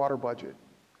total water budget.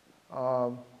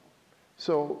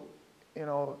 So, you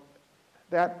know,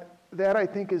 that I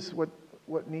think is what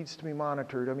needs to be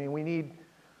monitored. I mean, we need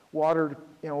water,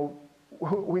 you know,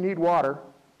 we need water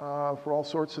for all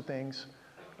sorts of things.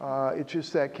 It's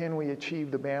just that, can we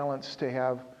achieve the balance to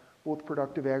have both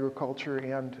productive agriculture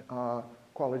and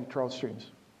quality trout streams?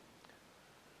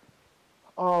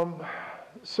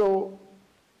 So,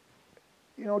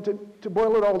 you know, to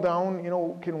boil it all down, you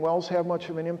know, can wells have much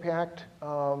of an impact?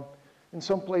 In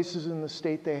some places in the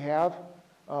state they have.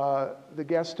 The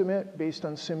guesstimate based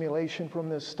on simulation from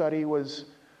this study was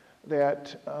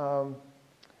that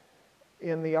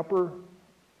in the upper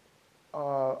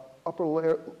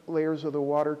layers of the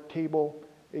water table,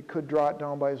 it could draw it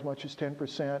down by as much as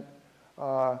 10%.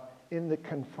 In the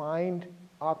confined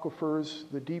aquifers,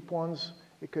 the deep ones,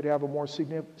 it could have a more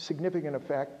significant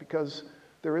effect because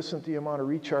there isn't the amount of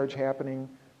recharge happening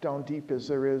down deep as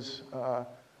there is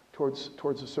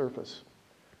towards the surface.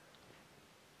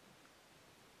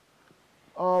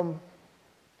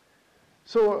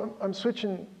 So I'm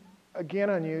switching again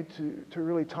on you to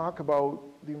really talk about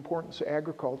the importance of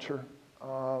agriculture.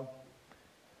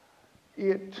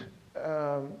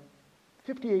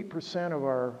 58% of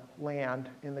our land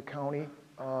in the county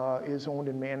is owned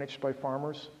and managed by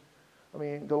farmers. I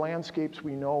mean, the landscapes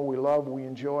we know, we love, we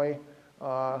enjoy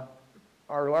are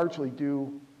largely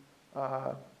due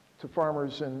to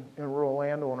farmers and rural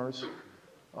landowners.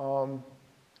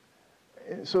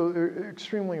 So they're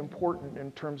extremely important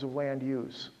in terms of land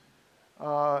use.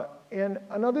 And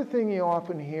another thing you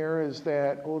often hear is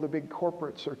that, oh, the big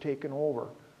corporates are taking over.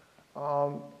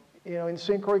 You know, in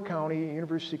St. Croix County,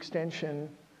 University Extension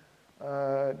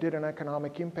did an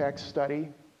economic impact study,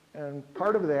 and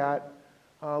part of that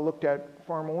looked at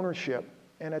farm ownership.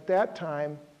 And at that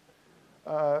time,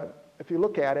 if you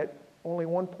look at it, only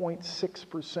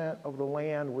 1.6% of the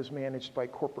land was managed by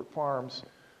corporate farms.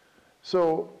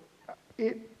 So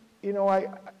you know, I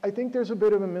think there's a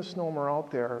bit of a misnomer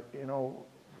out there, you know,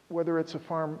 whether it's a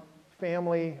farm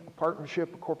family, a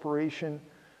partnership, a corporation,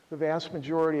 the vast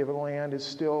majority of the land is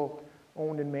still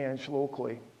owned and managed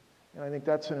locally. And I think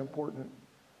that's an important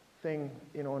thing,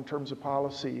 you know, in terms of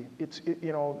policy.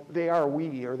 You know, they are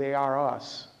we or they are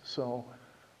us. So,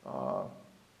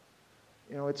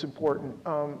 you know, it's important.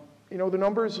 You know, the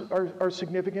numbers are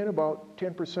significant, about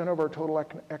 10% of our total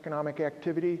economic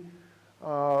activity.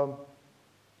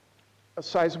 A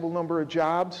sizable number of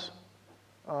jobs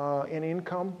and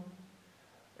income.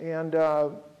 And,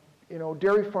 you know,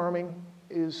 dairy farming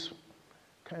is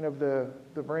kind of the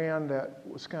brand that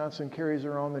Wisconsin carries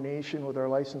around the nation with our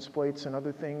license plates and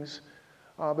other things.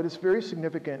 But it's very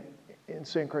significant in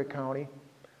St. Croix County.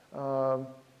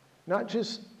 Not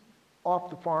just off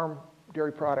the farm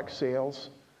dairy product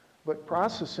sales, but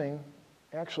processing,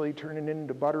 actually turning it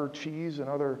into butter, cheese, and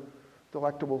other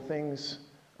delectable things.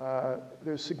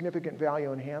 There's significant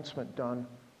value enhancement done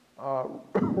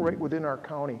right within our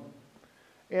county.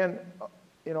 And,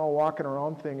 you know, a walking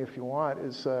around thing, if you want,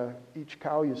 is each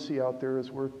cow you see out there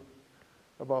is worth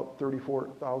about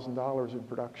 $34,000 in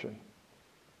production.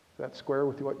 Is that square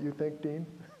with what you think, Dean?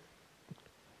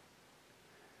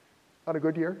 On a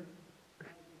good year?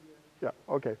 Yeah,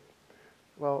 okay.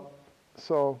 Well,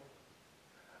 so,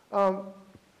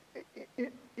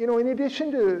 you know, in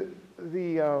addition to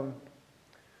the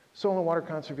soil and water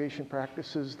conservation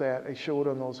practices that I showed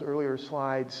on those earlier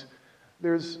slides,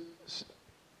 there's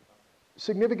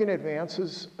significant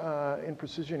advances in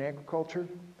precision agriculture,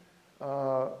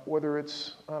 whether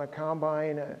it's on a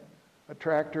combine, a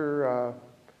tractor,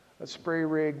 a spray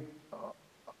rig.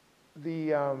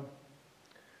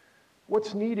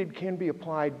 What's needed can be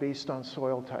applied based on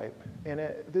soil type. And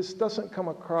this doesn't come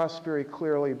across very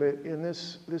clearly, but in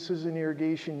this is an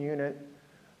irrigation unit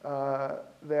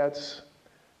that's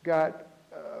got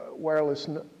wireless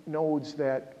nodes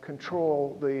that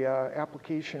control the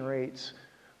application rates.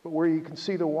 But where you can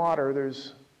see the water,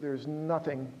 there's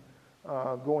nothing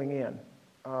going in.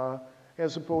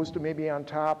 As opposed to maybe on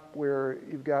top where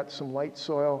you've got some light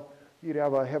soil, you'd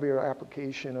have a heavier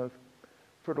application of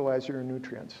fertilizer and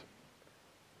nutrients.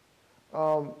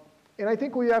 And I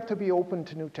think we have to be open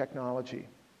to new technology.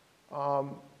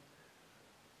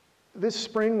 This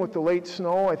spring with the late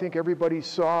snow, I think everybody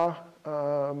saw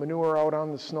manure out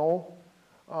on the snow.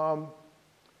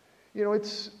 You know,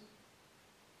 it's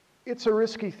a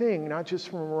risky thing, not just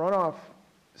from a runoff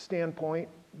standpoint,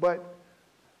 but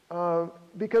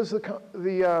because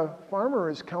the farmer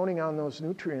is counting on those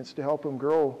nutrients to help him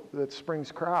grow that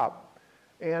spring's crop.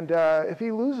 And if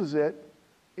he loses it,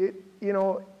 you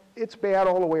know, it's bad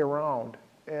all the way around.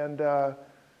 And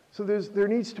so there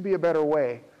needs to be a better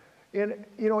way. And,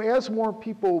 you know, as more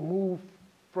people move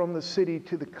from the city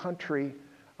to the country,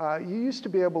 you used to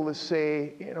be able to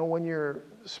say, you know, when you're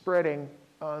spreading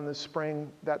in the spring,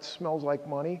 that smells like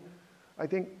money. I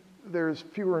think there's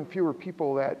fewer and fewer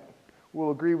people that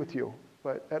will agree with you.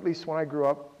 But at least when I grew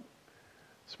up,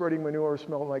 spreading manure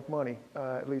smelled like money.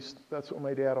 At least that's what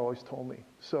my dad always told me.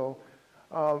 So,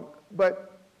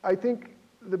 but I think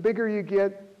the bigger you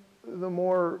get, the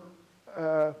more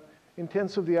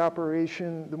intensive the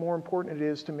operation, the more important it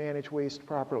is to manage waste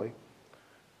properly.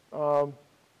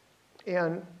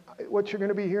 And what you're going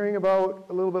to be hearing about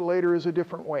a little bit later is a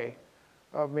different way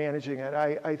of managing it.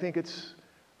 I think it's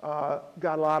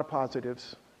got a lot of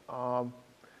positives.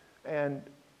 And,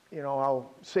 you know,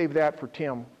 I'll save that for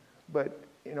Tim. But,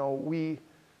 you know, we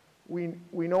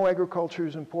know agriculture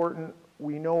is important.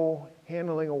 We know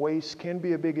handling of waste can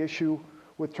be a big issue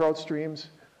with trout streams,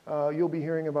 you'll be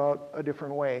hearing about a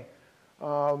different way.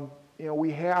 You know,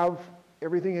 we have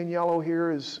everything in yellow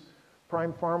here is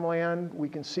prime farmland. We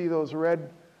can see those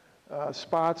red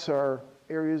spots are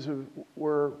areas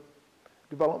where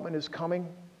development is coming.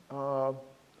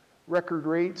 Record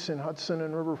rates in Hudson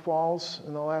and River Falls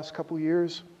in the last couple of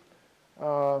years.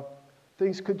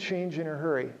 Things could change in a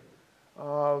hurry.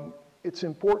 It's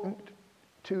important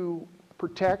to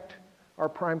protect our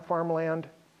prime farmland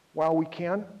while we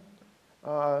can.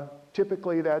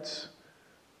 Typically that's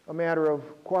a matter of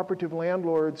cooperative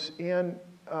landlords and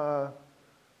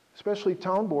especially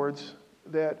town boards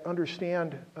that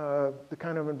understand the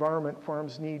kind of environment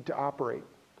farms need to operate.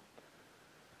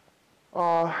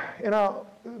 And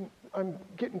I'm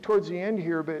getting towards the end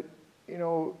here, but you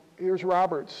know, here's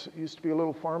Roberts. It used to be a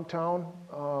little farm town.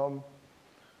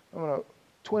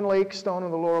 Twin Lakes down in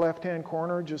the lower left-hand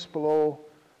corner, just below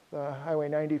the Highway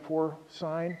 94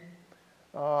 sign,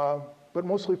 but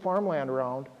mostly farmland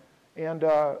around. And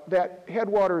that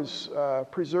Headwaters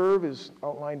Preserve is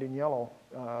outlined in yellow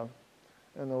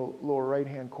in the lower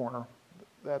right-hand corner.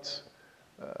 That's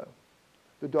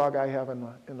the dog I have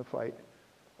in the fight.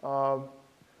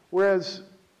 Whereas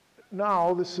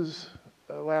now, this is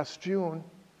last June,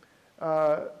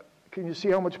 can you see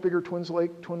how much bigger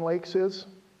Twin Lakes is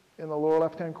in the lower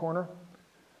left-hand corner?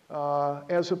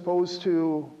 As opposed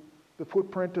to the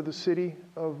footprint of the city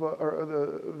of, or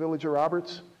the village of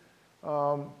Roberts.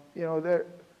 You know,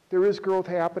 there is growth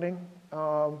happening.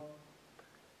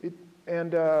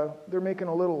 They're making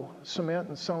a little cement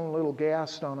and selling a little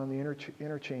gas down on the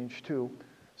interchange too.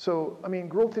 So, I mean,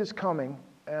 growth is coming,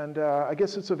 and I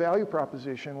guess it's a value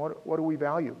proposition. What do we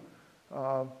value?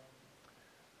 You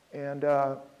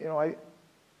know,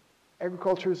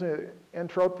 agriculture and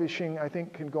trout fishing, I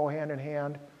think, can go hand in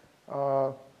hand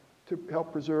to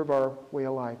help preserve our way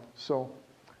of life. So,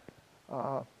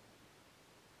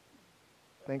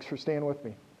 thanks for staying with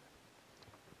me.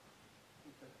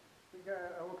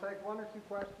 We'll take one or two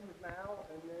questions now,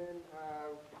 and then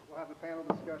we'll have a panel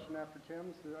discussion after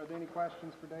Tim's. Are there any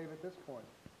questions for Dave at this point?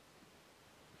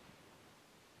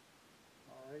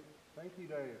 All right. Thank you,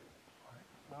 Dave.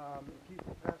 If you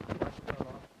could pass the microphone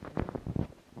on.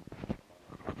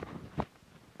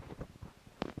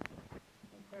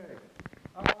 Okay.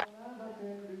 Now I'd like to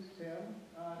introduce Tim.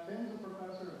 Tim's a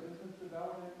professor of business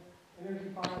development, energy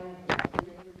finance, and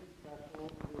clean energy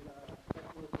specialist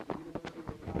with the University of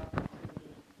Wisconsin.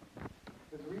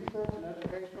 His research and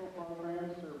educational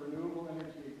programs serve renewable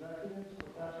energy executives,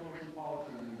 professionals, and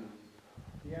policy leaders.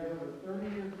 He has over 30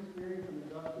 years' experience in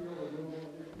industrial renewable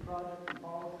energy projects and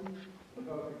policies in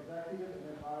both executive and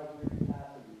advisory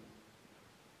capacity.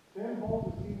 Tim holds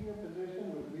a senior position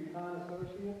with Recon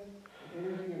Associates, an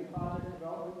energy and project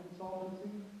development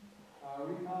consultancy.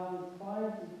 Recon's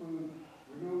clients include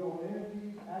renewable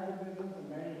energy, agribusiness, and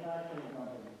manufacturing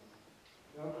companies.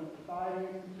 The Open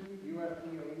Society Institute,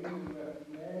 USDOE,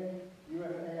 USDA,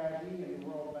 USAID, and the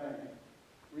World Bank.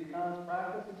 Recon's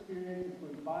practice experience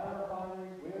includes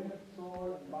biorefineries, wind,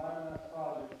 solar, and biomass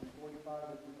projects in 45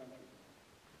 different countries.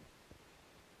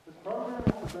 This program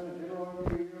will present a general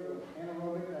overview of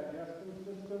anaerobic digestion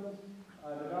systems,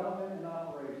 development and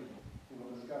operation. We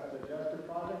will discuss digester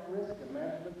project risk and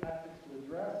management tactics to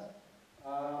address,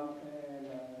 and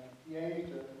he aims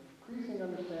to increasing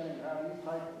understanding of how these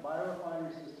types of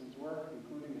biorefinery systems work,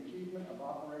 including achievement of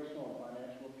operational and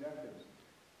financial objectives.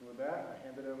 And with that, I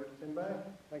hand it over to Tim Bay.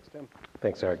 Thanks, Tim.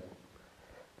 Thanks, Eric.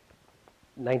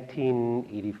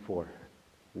 1984,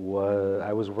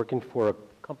 I was working for a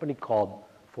company called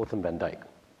Fulton Van Dyke,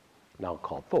 now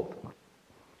called Fulton.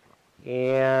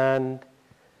 And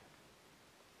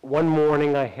one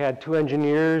morning I had two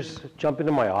engineers jump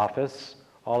into my office,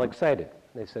 all excited.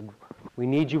 They said, "We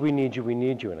need you, we need you, we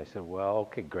need you." And I said, "Well,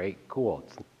 okay, great, cool.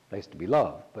 It's nice to be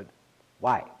loved, but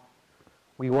why?"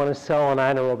 "We want to sell an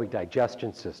anaerobic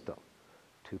digestion system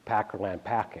to Packerland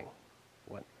Packing."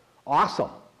 What?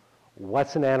 Awesome.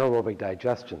 What's an anaerobic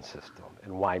digestion system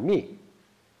and why me?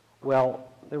 Well,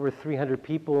 there were 300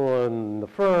 people in the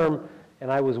firm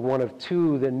and I was one of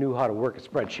two that knew how to work a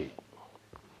spreadsheet.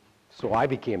 So I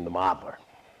became the modeler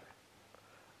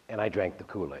and I drank the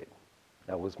Kool-Aid.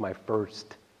 That was my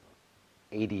first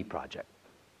AD project.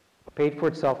 Paid for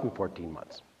itself in 14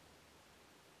 months.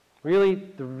 Really,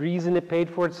 the reason it paid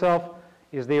for itself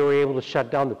is they were able to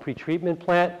shut down the pretreatment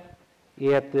plant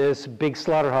at this big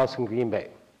slaughterhouse in Green Bay.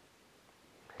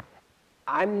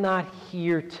 I'm not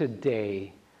here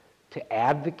today to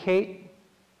advocate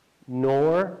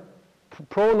nor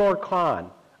pro nor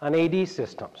con on AD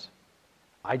systems.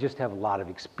 I just have a lot of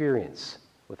experience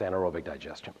with anaerobic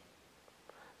digestion.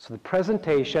 So the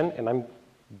presentation, and I'm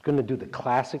going to do the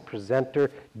classic presenter,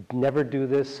 never do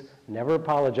this, never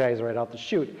apologize right out the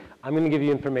chute. I'm going to give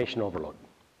you information overload.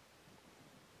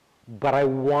 But I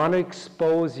want to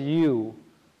expose you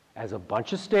as a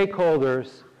bunch of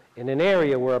stakeholders in an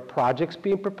area where a project's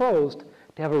being proposed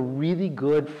to have a really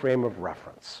good frame of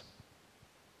reference.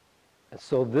 And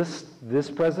so this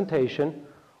presentation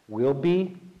will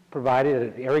be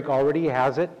provided, Eric already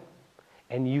has it,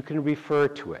 and you can refer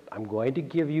to it. I'm going to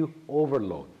give you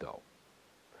overload though.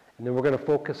 And then we're going to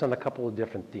focus on a couple of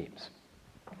different themes.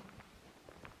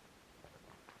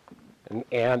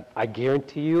 And I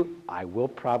guarantee you, I will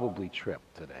probably trip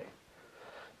today.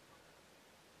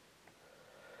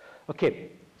 Okay,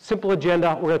 simple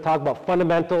agenda. We're going to talk about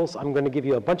fundamentals. I'm going to give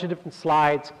you a bunch of different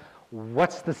slides.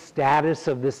 What's the status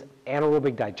of this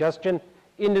anaerobic digestion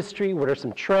industry? What are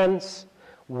some trends?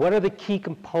 What are the key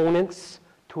components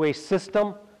to a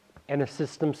system and a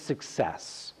system's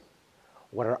success?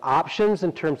 What are options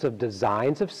in terms of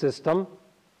designs of system?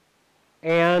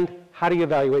 And how do you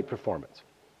evaluate performance?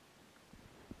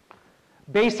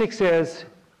 Basics is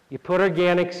you put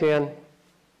organics in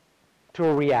to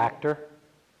a reactor,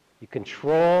 you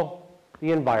control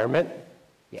the environment,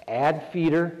 you add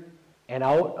feeder, and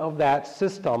out of that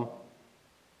system,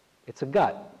 it's a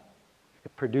gut.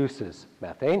 It produces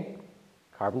methane,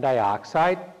 carbon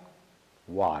dioxide,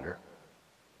 water,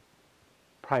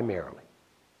 primarily.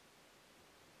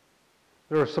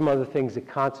 There are some other things it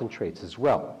concentrates as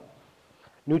well.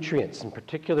 Nutrients in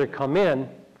particular come in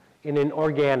an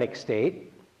organic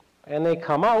state, and they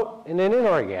come out in an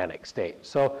inorganic state.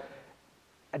 So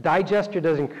a digester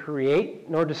doesn't create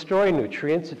nor destroy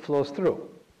nutrients, it flows through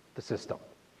the system.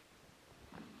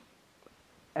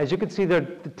 As you can see, the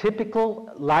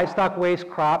typical livestock waste,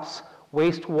 crops,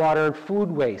 wastewater, and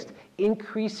food waste.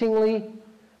 Increasingly,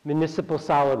 municipal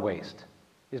solid waste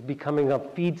is becoming a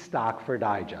feedstock for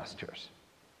digesters.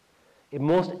 In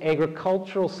most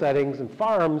agricultural settings and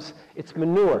farms, it's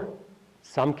manure.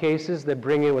 Some cases, they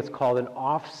bring in what's called an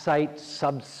off-site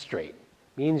substrate.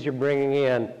 Means you're bringing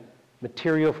in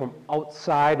material from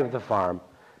outside of the farm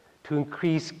to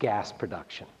increase gas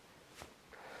production.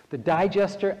 The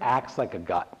digester acts like a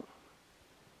gut.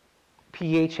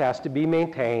 pH has to be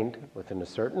maintained within a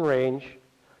certain range.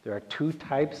 There are two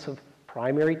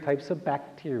primary types of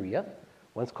bacteria.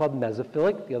 One's called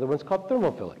mesophilic, the other one's called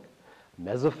thermophilic.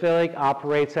 Mesophilic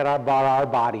operates at about our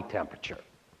body temperature.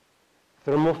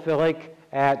 Thermophilic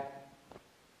at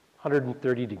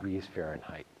 130 degrees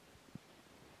Fahrenheit.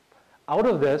 Out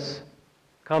of this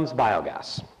comes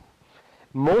biogas.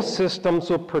 Most systems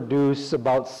will produce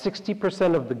about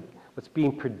 60% of what's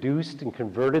being produced and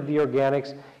converted the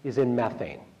organics is in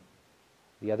methane.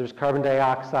 The other is carbon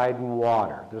dioxide and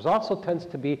water. There's also tends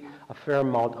to be a fair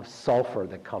amount of sulfur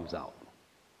that comes out.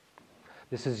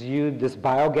 This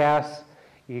biogas,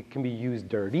 it can be used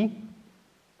dirty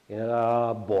in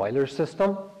a boiler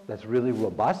system that's really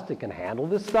robust. It can handle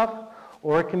this stuff,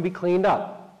 or it can be cleaned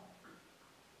up.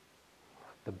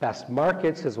 The best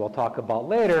markets, as we'll talk about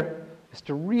later, is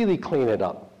to really clean it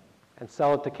up and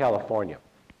sell it to California.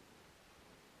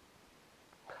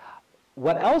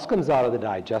 What else comes out of the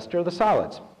digester are the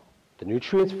solids. The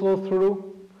nutrients flow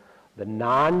through, the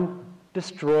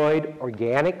non-destroyed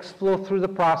organics flow through the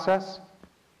process.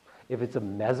 If it's a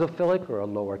mesophilic or a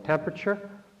lower temperature,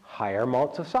 higher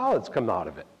amounts of solids come out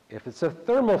of it. If it's a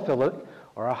thermophilic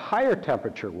or a higher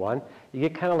temperature one, you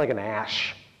get kind of like an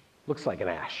ash, looks like an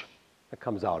ash that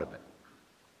comes out of it.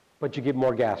 But you get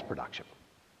more gas production.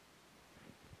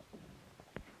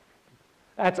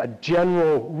 That's a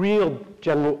real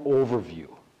general overview.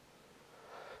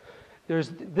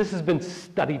 This has been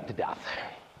studied to death.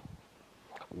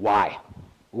 Why?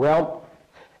 Well,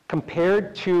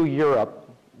 compared to Europe,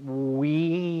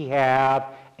 we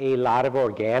have a lot of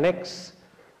organics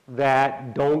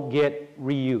that don't get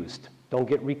reused, don't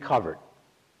get recovered.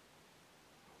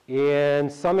 In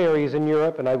some areas in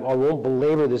Europe, and I won't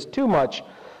belabor this too much,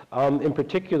 in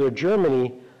particular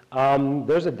Germany,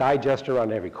 there's a digester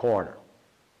on every corner.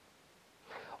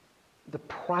 The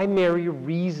primary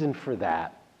reason for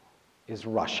that is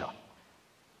Russia.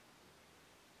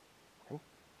 Okay.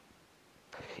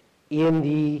 In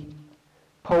the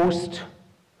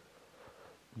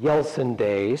post-Yeltsin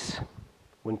days,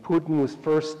 when Putin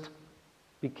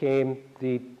became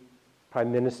the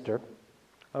prime minister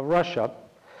of Russia,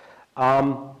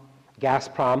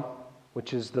 Gazprom,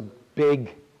 which is the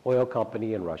big oil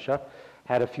company in Russia,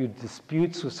 had a few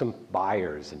disputes with some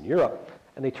buyers in Europe,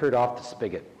 and they turned off the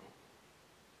spigot.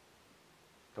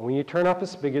 And when you turn off a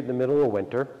spigot in the middle of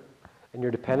winter, and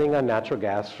you're depending on natural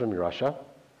gas from Russia,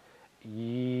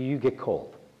 you get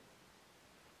cold.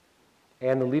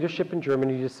 And the leadership in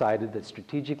Germany decided that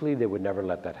strategically they would never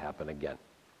let that happen again.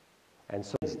 And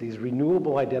so it's these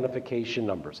renewable identification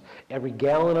numbers. Every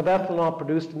gallon of ethanol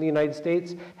produced in the United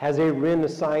States has a RIN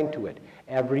assigned to it.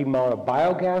 Every amount of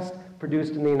biogas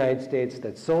produced in the United States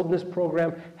that's sold in this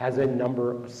program has a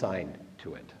number assigned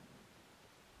to it.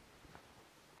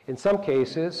 In some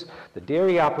cases, the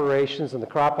dairy operations and the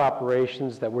crop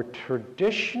operations that were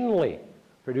traditionally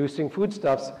producing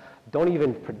foodstuffs don't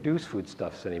even produce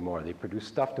foodstuffs anymore. They produce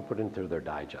stuff to put into their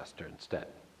digester instead.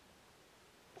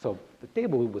 So the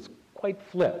table was quite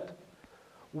flipped.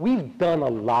 We've done a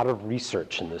lot of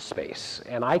research in this space,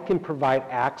 and I can provide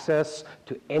access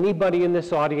to anybody in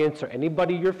this audience or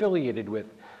anybody you're affiliated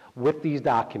with these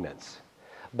documents.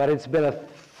 But it's been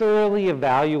thoroughly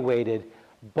evaluated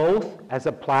both as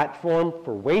a platform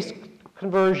for waste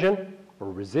conversion,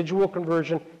 for residual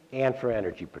conversion, and for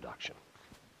energy production.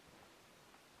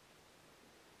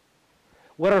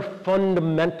 What are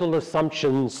fundamental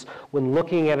assumptions when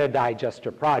looking at a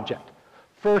digester project?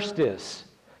 First is,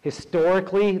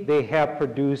 historically, they have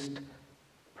produced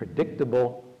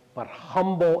predictable but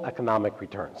humble economic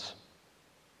returns.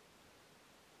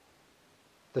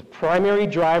 The primary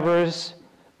drivers,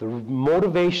 the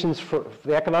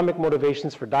economic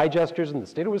motivations for digesters in the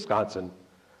state of Wisconsin,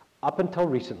 up until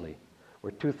recently,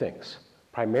 were two things.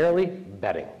 Primarily,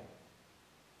 bedding.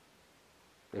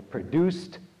 They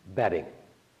produced bedding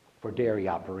for dairy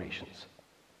operations.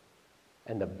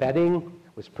 And the bedding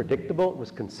was predictable, it was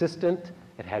consistent,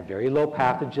 it had very low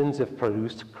pathogens if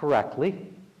produced correctly.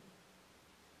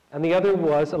 And the other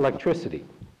was electricity.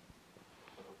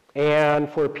 And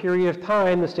for a period of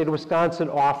time, the state of Wisconsin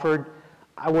offered,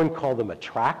 I wouldn't call them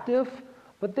attractive,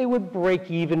 but they would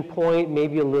break even point,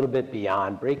 maybe a little bit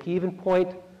beyond break even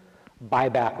point,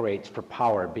 buyback rates for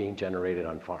power being generated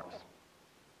on farms.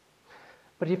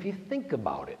 But if you think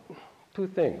about it, two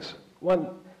things. One,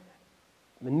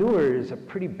 manure is a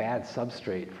pretty bad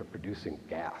substrate for producing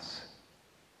gas.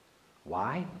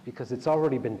 Why? Because it's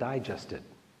already been digested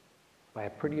by a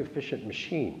pretty efficient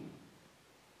machine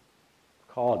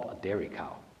called a dairy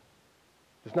cow.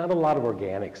 There's not a lot of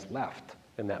organics left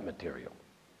in that material.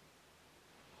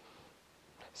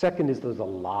 Second is there's a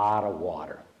lot of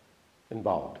water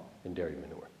involved in dairy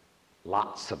manure,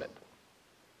 lots of it.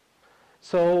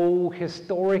 So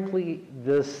historically,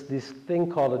 this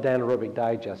thing called a anaerobic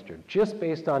digester, just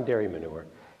based on dairy manure,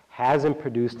 hasn't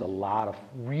produced a lot of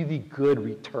really good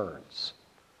returns.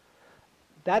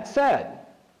 That said,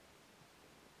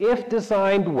 if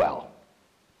designed well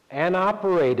and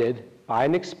operated by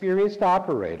an experienced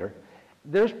operator,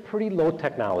 there's pretty low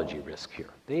technology risk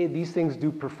here. These things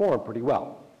do perform pretty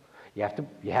well. You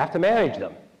have to manage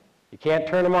them. You can't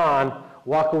turn them on,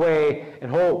 walk away,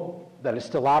 and hope that it's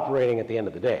still operating at the end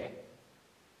of the day.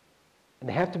 And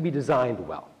they have to be designed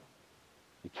well.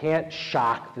 You can't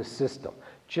shock the system,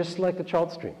 just like the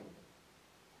Charles Stream.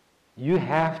 You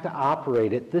have to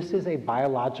operate it. This is a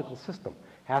biological system.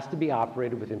 It has to be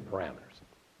operated within parameters.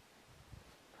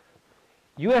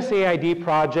 USAID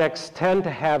projects tend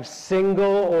to have single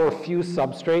or few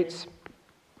substrates.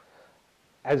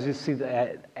 As you see,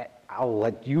 I'll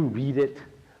let you read it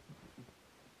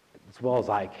as well as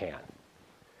I can.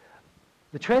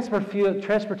 The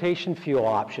transportation fuel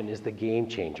option is the game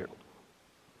changer.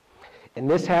 And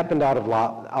this happened out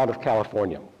of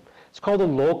California. It's called a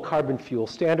low carbon fuel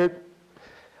standard.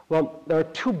 Well, there are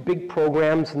two big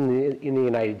programs in the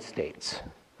United States.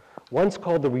 One's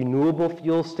called the Renewable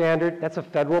Fuel Standard. That's a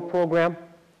federal program.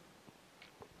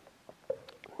 The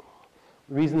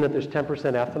reason that there's 10%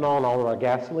 ethanol in all of our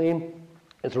gasoline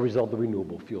is a result of the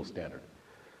Renewable Fuel Standard.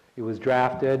 It was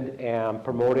drafted and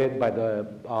promoted by the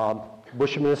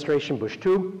Bush administration, Bush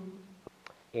II,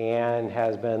 and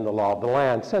has been the law of the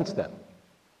land since then.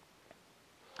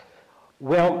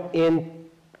 Well, in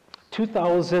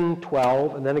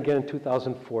 2012, and then again in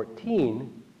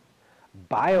 2014,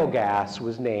 biogas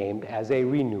was named as a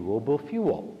renewable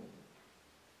fuel,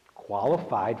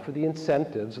 qualified for the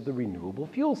incentives of the Renewable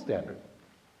Fuel Standard,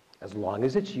 as long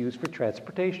as it's used for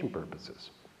transportation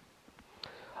purposes.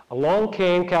 Along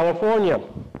came California.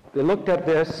 They looked at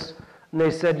this and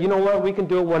they said, you know what, we can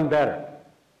do it one better.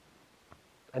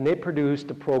 And they produced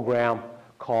a program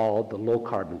called the Low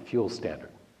Carbon Fuel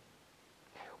Standard.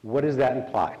 What does that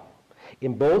imply?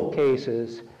 In both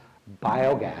cases,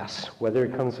 biogas, whether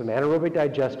it comes from anaerobic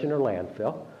digestion or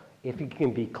landfill, if it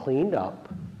can be cleaned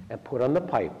up and put on the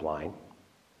pipeline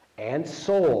and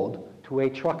sold to a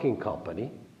trucking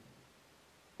company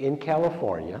in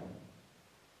California,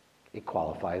 it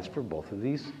qualifies for both of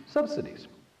these subsidies,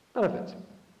 benefits.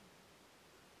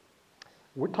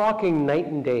 We're talking night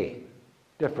and day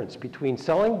difference between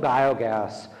selling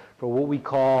biogas for what we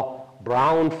call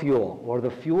brown fuel, or the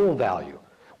fuel value,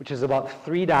 which is about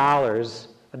 $3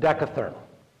 a decatherm.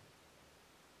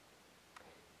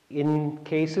 In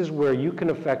cases where you can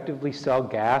effectively sell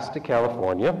gas to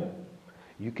California,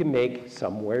 you can make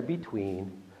somewhere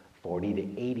between $40 to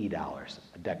 $80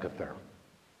 a decatherm.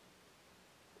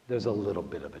 There's a little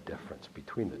bit of a difference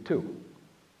between the two.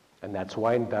 And that's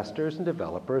why investors and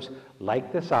developers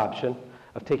like this option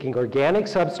of taking organic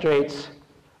substrates,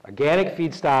 organic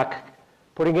feedstock,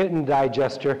 putting it in a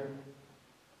digester,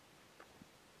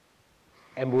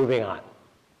 and moving on.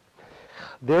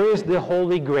 There is the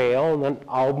holy grail, and then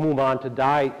I'll move on to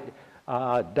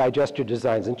digester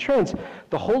designs and trends.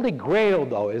 The holy grail,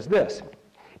 though, is this.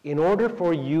 In order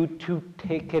for you to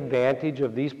take advantage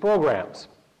of these programs,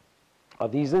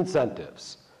 of these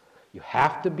incentives, you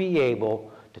have to be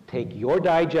able to take your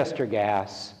digester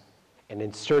gas and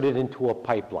insert it into a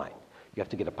pipeline. You have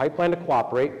to get a pipeline to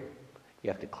cooperate. You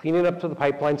have to clean it up to the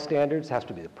pipeline standards. It has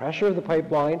to be the pressure of the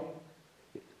pipeline.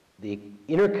 The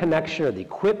interconnection of the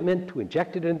equipment to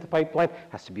inject it into the pipeline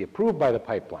has to be approved by the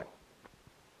pipeline.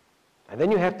 And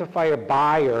then you have to find a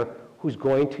buyer who's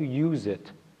going to use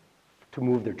it to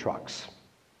move their trucks.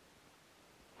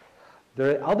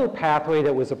 The other pathway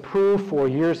that was approved 4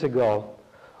 years ago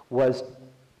was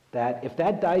that if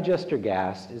that digester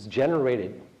gas is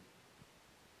generated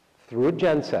through a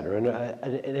genset or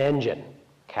an engine,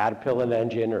 Caterpillar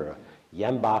engine or a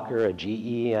Jenbacher, a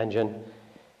GE engine,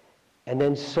 and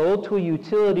then sold to a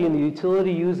utility, and the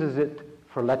utility uses it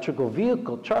for electrical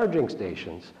vehicle charging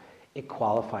stations, it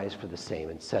qualifies for the same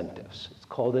incentives. It's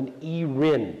called an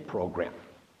eRIN program.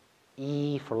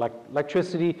 E for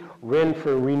electricity, RIN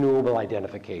for renewable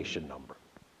identification number.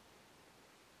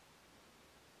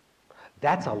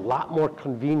 That's a lot more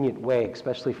convenient way,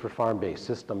 especially for farm-based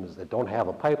systems that don't have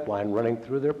a pipeline running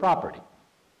through their property,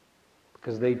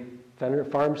 because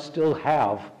farms still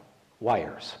have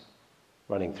wires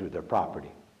running through their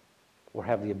property or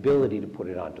have the ability to put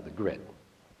it onto the grid.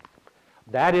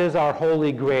 That is our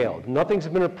holy grail. Nothing's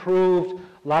been approved,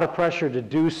 a lot of pressure to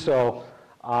do so,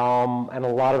 and a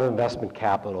lot of investment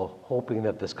capital hoping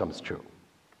that this comes true.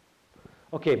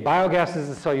 Okay, biogas is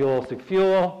a cellulosic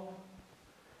fuel.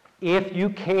 If you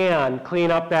can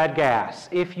clean up that gas,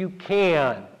 if you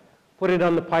can put it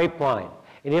on the pipeline,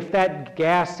 and if that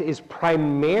gas is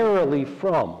primarily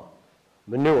from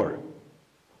manure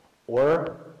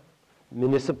or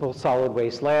municipal solid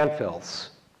waste landfills,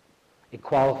 it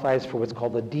qualifies for what's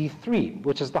called a D3,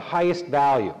 which is the highest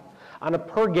value. On a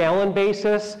per gallon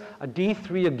basis, a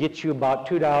D3 will get you about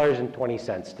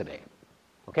 $2.20 today,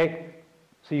 okay?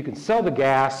 So you can sell the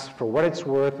gas for what it's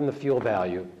worth in the fuel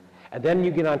value, and then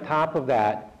you get on top of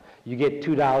that, you get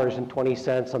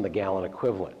 $2.20 on the gallon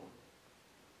equivalent.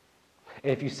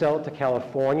 And if you sell it to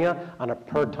California on a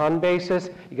per ton basis,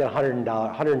 you get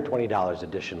 $120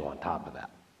 additional on top of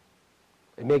that.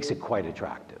 It makes it quite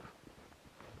attractive.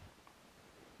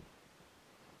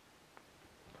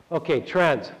 Okay,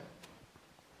 trends.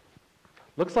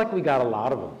 Looks like we got a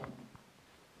lot of them.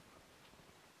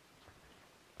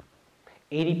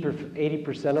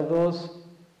 80% of those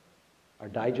are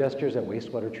digesters and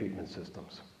wastewater treatment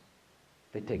systems.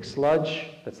 They take sludge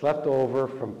that's left over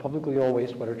from publicly owned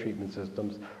wastewater treatment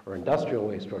systems or industrial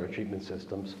wastewater treatment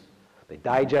systems. They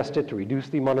digest it to reduce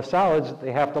the amount of solids that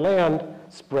they have to land,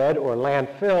 spread, or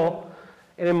landfill.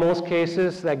 And in most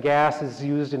cases, that gas is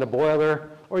used in a boiler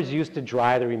or is used to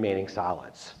dry the remaining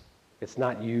solids. It's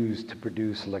not used to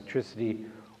produce electricity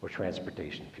or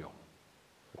transportation fuel.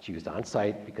 It's used on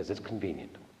site because it's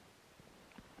convenient.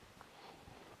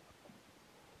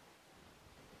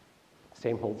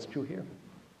 Same holds true here.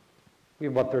 We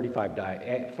have about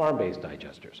 35 farm-based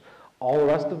digesters. All the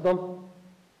rest of them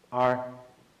are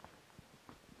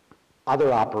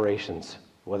other operations,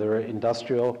 whether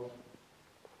industrial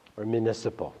or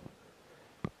municipal.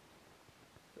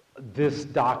 This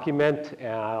document,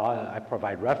 I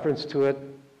provide reference to it,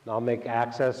 and I'll make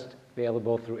access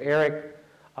available through Eric,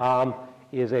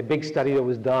 is a big study that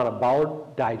was done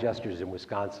about digesters in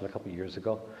Wisconsin a couple years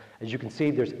ago. As you can see,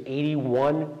 there's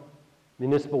 81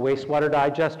 municipal wastewater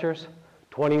digesters,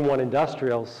 21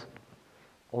 industrials,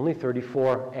 only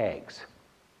 34 ags.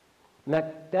 And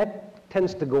that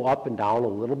tends to go up and down a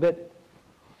little bit.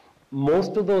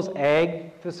 Most of those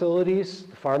ag facilities,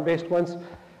 the farm-based ones,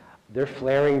 they're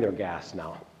flaring their gas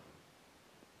now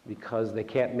because they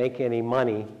can't make any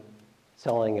money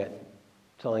selling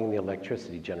the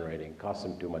electricity generating. It costs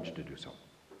them too much to do so.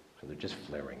 So they're just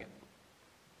flaring it.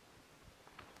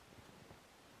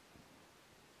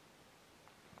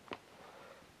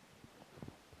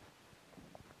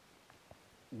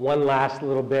 One last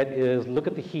little bit is look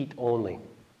at the heat only.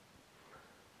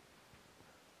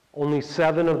 Only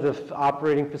 7 of the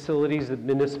operating facilities of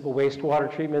municipal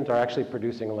wastewater treatment are actually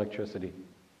producing electricity.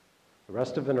 The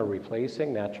rest of them are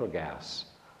replacing natural gas.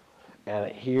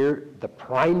 And here, the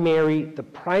primary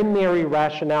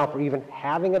rationale for even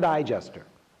having a digester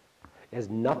has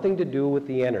nothing to do with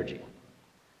the energy.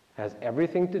 It has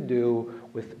everything to do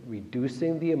with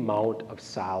reducing the amount of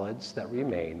solids that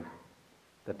remain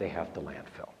that they have to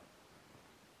landfill.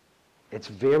 It's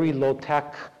very low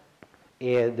tech,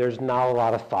 and there's not a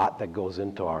lot of thought that goes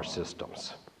into our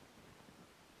systems.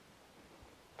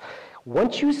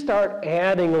 Once you start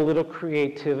adding a little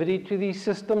creativity to these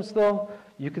systems, though,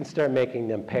 you can start making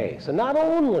them pay. So not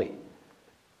only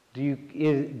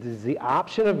is the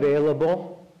option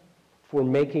available for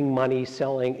making money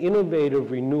selling innovative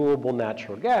renewable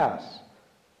natural gas,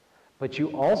 but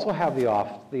you also have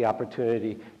the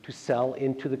opportunity to sell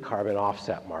into the carbon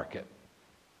offset market.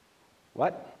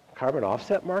 What? Carbon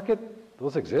offset market?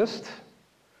 Those exist?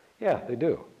 Yeah, they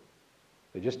do.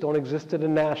 They just don't exist at a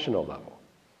national level.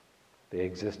 They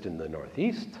exist in the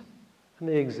Northeast, and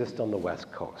they exist on the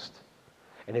West Coast.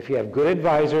 And if you have good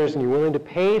advisors and you're willing to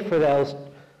pay for those,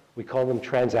 we call them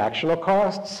transactional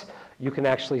costs, you can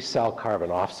actually sell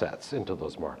carbon offsets into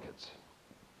those markets.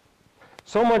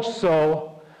 So much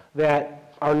so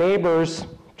that our neighbors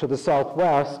to the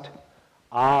southwest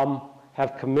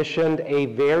have commissioned a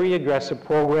very aggressive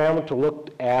program to look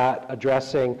at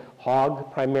addressing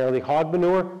primarily hog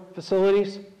manure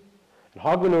facilities. And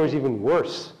hog manure is even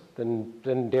worse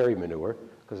than dairy manure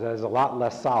because it has a lot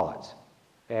less solids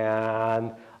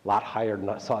and a lot higher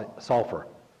sulfur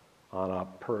on a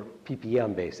per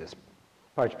ppm basis,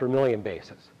 parts per million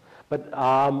basis. But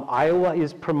Iowa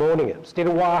is promoting it. State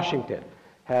of Washington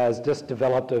has just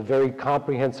developed a very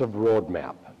comprehensive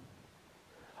roadmap.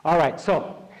 All right,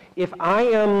 so if I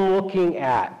am looking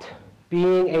at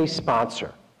being a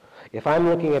sponsor, if I'm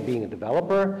looking at being a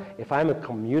developer, if I'm a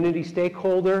community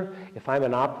stakeholder, if I'm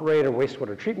an operator of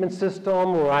wastewater treatment system,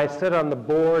 or I sit on the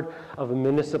board of a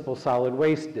municipal solid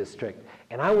waste district,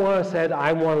 and I want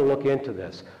to look into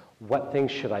this, what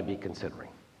things should I be considering?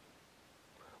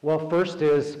 Well, first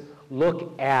is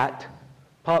look at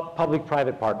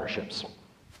public-private partnerships.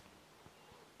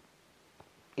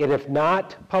 And if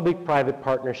not public-private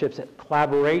partnerships,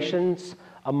 collaborations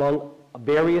among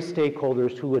various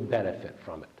stakeholders who would benefit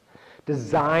from it.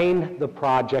 Design the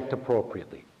project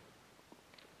appropriately.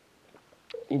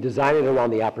 You design it around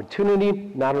the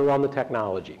opportunity, not around the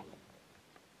technology.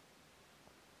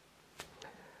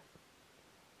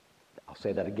 I'll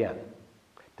say that again.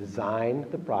 Design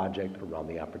the project around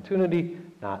the opportunity,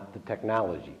 not the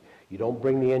technology. You don't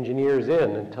bring the engineers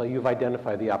in until you've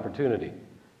identified the opportunity.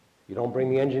 You don't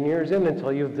bring the engineers in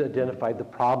until you've identified the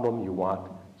problem you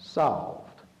want solved.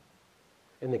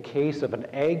 In the case of an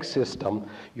ag system,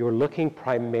 you're looking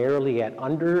primarily at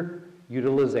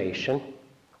underutilization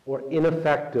or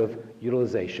ineffective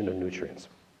utilization of nutrients.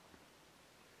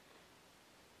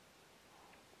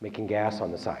 Making gas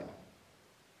on the side.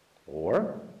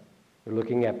 Or you're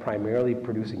looking at primarily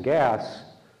producing gas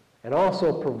and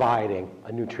also providing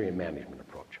a nutrient management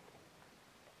approach.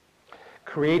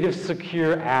 Creative,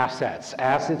 secure assets.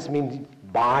 Assets mean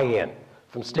buy-in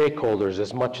from stakeholders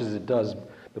as much as it does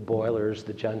the boilers,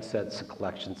 the gensets, the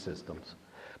collection systems.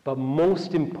 But more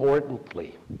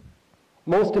importantly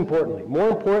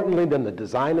than the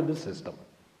design of the system,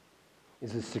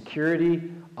 is the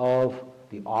security of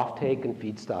the offtake and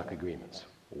feedstock agreements.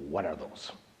 What are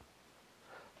those?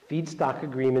 Feedstock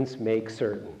agreements make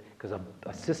certain, because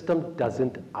a system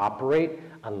doesn't operate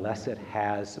unless it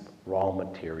has raw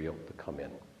material to come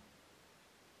in.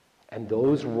 And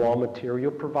those raw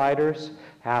material providers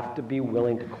have to be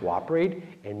willing to cooperate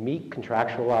and meet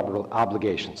contractual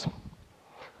obligations.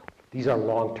 These are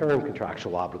long-term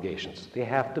contractual obligations. They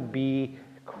have to be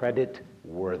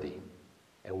credit-worthy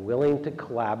and willing to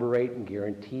collaborate and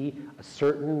guarantee a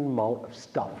certain amount of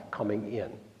stuff coming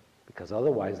in, because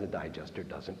otherwise the digester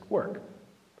doesn't work.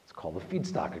 It's called the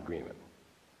feedstock agreement.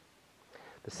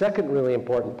 The second really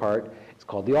important part is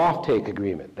called the offtake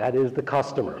agreement. That is the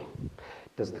customer.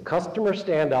 Does the customer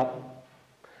stand up?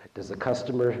 Does the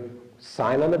customer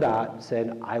sign on the dot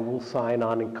saying, I will sign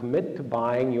on and commit to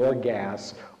buying your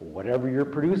gas, or whatever you're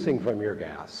producing from your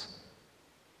gas,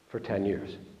 for 10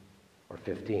 years, or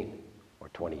 15, or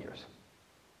 20 years?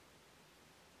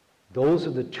 Those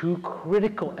are the two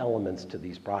critical elements to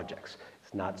these projects.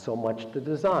 It's not so much the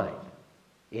design.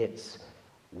 It's,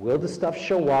 will the stuff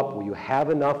show up? Will you have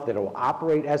enough that it will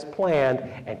operate as planned?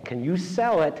 And can you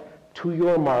sell it to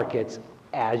your markets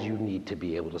as you need to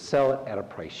be able to sell it at a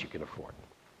price you can afford?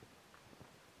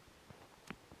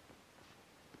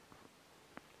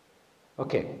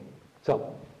 Okay,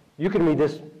 so you can read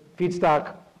this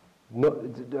feedstock,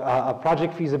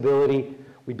 project feasibility,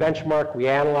 we benchmark, we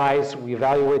analyze, we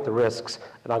evaluate the risks,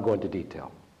 and I'll go into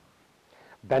detail.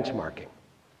 Benchmarking.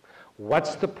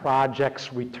 What's the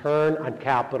project's return on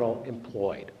capital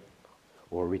employed,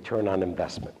 or return on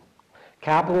investment?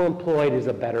 Capital employed is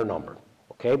a better number,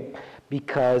 okay?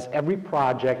 Because every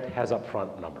project has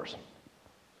upfront numbers,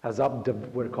 has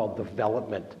what are called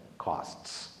development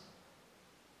costs.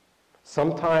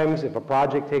 Sometimes if a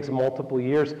project takes multiple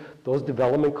years, those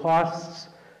development costs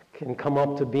can come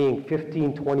up to being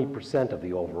 15, 20% of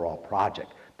the overall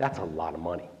project. That's a lot of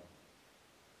money.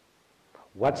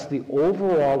 What's the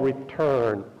overall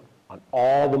return on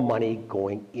all the money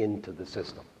going into the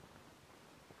system?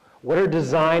 What are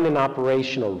design and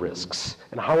operational risks,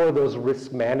 and how are those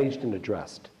risks managed and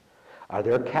addressed? Are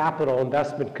there capital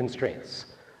investment constraints?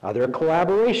 Are there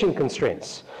collaboration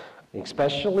constraints,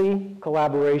 especially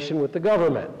collaboration with the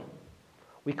government?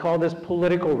 We call this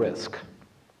political risk.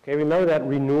 Okay, remember that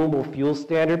renewable fuel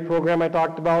standard program I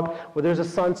talked about, where there's a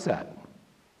sunset,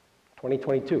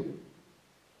 2022.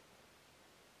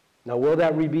 Now, will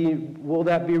that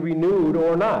be renewed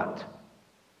or not?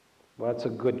 Well, that's a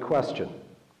good question.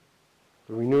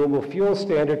 The renewable fuel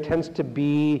standard tends to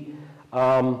be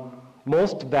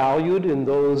most valued in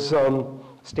those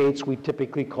states we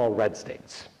typically call red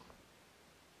states.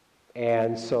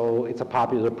 And so it's a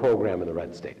popular program in the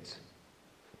red states.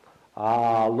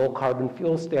 Low carbon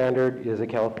fuel standard is a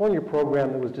California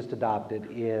program that was just adopted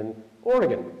in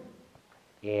Oregon.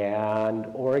 And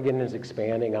Oregon is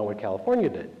expanding on what California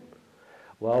did.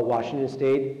 Well, Washington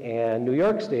State and New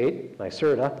York State,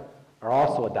 NYSERDA, are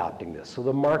also adopting this. So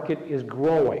the market is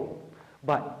growing,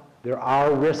 but there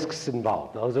are risks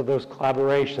involved. Those are those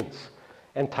collaborations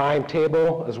and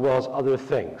timetable as well as other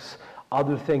things.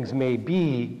 Other things may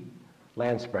be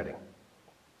land spreading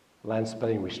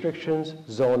restrictions,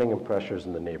 zoning, and pressures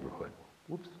in the neighborhood.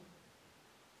 Whoops.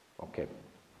 Okay.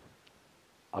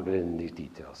 I'll get into these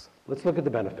details. Let's look at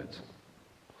the benefits.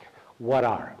 What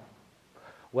are?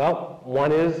 Well,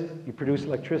 one is you produce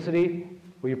electricity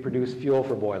or you produce fuel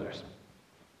for boilers.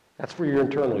 That's for your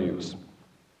internal use.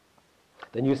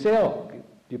 Then you sell.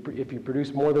 If you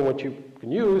produce more than what you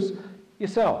can use, you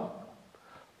sell.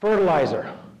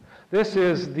 Fertilizer. This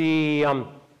is the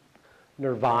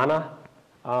nirvana.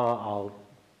 I'll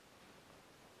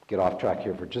get off track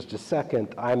here for just a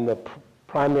second. I'm the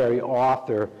primary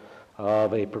author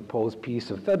of a proposed piece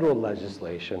of federal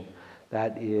legislation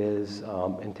that is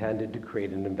intended to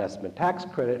create an investment tax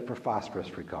credit for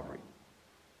phosphorus recovery.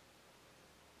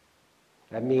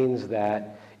 That means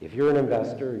that if you're an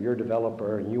investor, you're a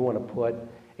developer, and you want to put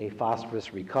a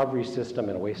phosphorus recovery system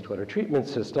and a wastewater treatment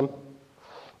system,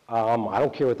 I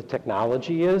don't care what the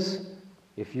technology is.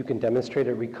 If you can demonstrate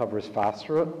it recovers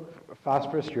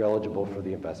phosphorus, you're eligible for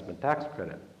the investment tax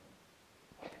credit.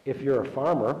 If you're a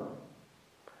farmer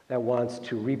that wants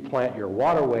to replant your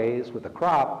waterways with a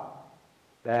crop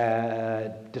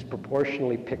that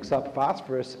disproportionately picks up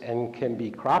phosphorus and can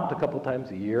be cropped a couple times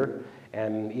a year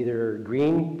and either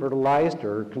green fertilized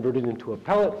or converted into a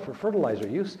pellet for fertilizer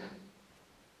use,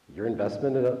 your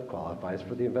investment qualifies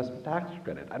for the investment tax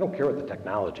credit. I don't care what the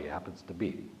technology happens to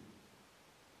be.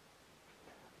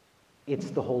 It's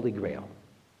the holy grail.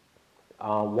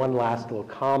 One last little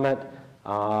comment.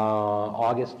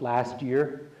 August last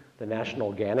year, the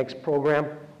National Organics Program,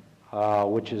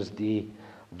 which is the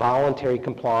voluntary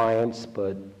compliance,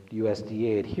 but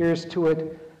USDA adheres to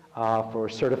it for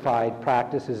certified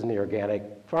practices in the organic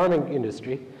farming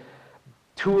industry.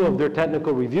 Two of their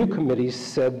technical review committees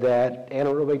said that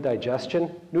anaerobic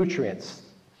digestion, nutrients,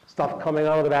 stuff coming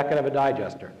out of the back end of a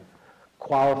digester,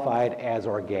 qualified as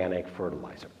organic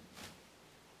fertilizer.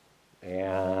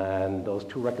 And those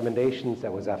two recommendations,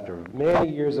 that was after many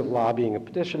years of lobbying and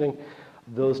petitioning,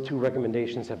 those two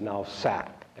recommendations have now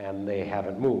sat and they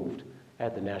haven't moved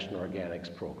at the National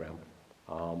Organics Program.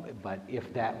 But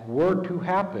if that were to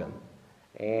happen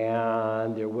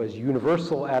and there was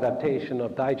universal adaptation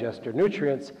of digester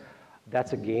nutrients,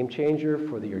 that's a game changer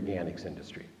for the organics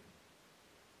industry.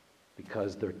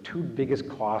 Because their two biggest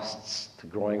costs to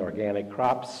growing organic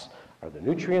crops are the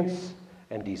nutrients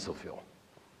and diesel fuel.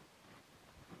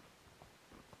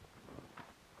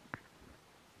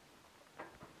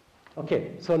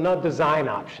 Okay, so now design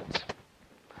options.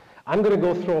 I'm going to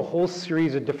go through a whole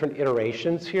series of different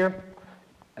iterations here.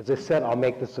 As I said, I'll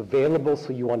make this available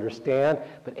so you understand,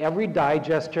 but every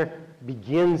digester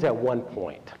begins at one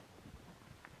point.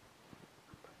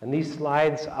 And these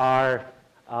slides are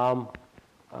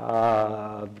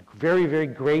very, very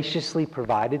graciously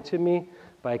provided to me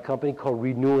by a company called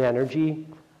Renew Energy.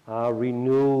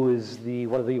 Renew is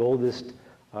one of the oldest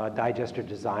digester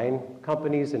design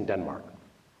companies in Denmark.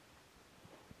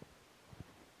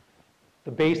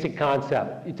 The basic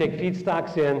concept, you take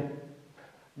feedstocks in,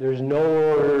 there's little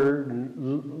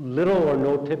or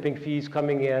no tipping fees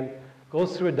coming in,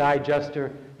 goes through a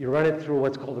digester, you run it through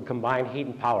what's called a combined heat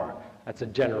and power. That's a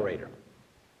generator.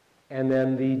 And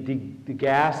then the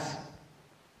gas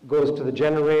goes to the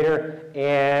generator,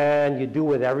 and you do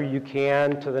whatever you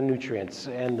can to the nutrients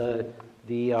and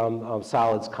the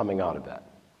solids coming out of that.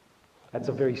 That's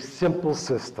a very simple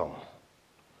system.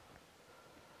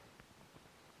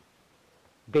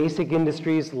 Basic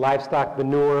industries, livestock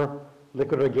manure,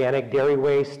 liquid organic dairy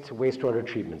waste, wastewater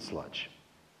treatment sludge.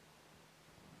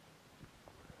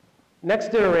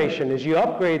 Next iteration is you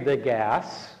upgrade the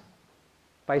gas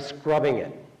by scrubbing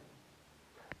it.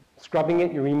 Scrubbing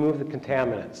it, you remove the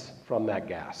contaminants from that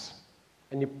gas,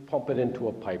 and you pump it into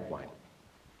a pipeline.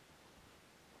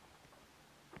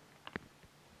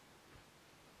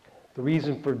 The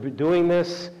reason for doing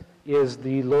this is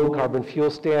the low carbon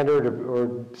fuel standard,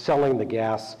 or selling the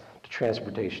gas to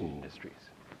transportation industries.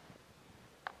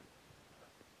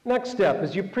 Next step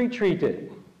is you pre-treat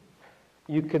it.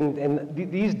 You can, and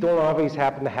these don't always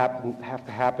have to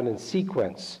happen in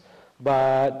sequence,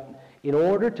 but in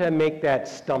order to make that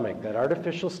stomach, that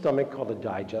artificial stomach called a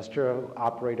digester,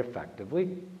 operate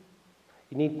effectively,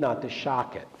 you need not to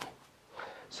shock it.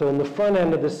 So in the front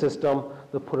end of the system,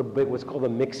 they'll put a big, what's called a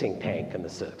mixing tank in the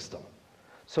system,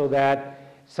 so that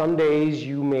some days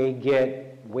you may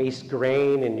get waste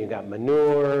grain and you got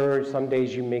manure, some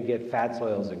days you may get fats,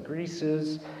 oils, and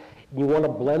greases. You want to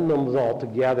blend them all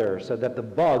together so that the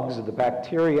bugs or the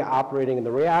bacteria operating in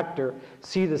the reactor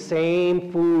see the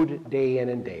same food day in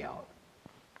and day out.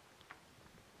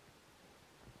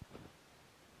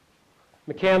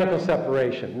 Mechanical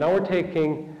separation. Now we're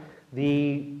taking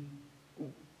the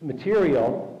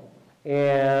material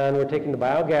and we're taking the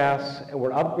biogas and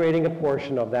we're upgrading a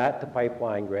portion of that to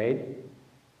pipeline grade,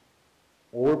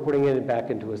 or we're putting it back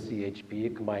into a CHP, a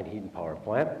combined heat and power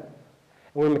plant.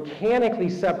 And we're mechanically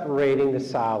separating the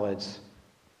solids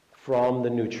from the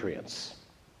nutrients.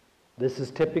 This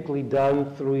is typically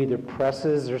done through either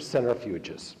presses or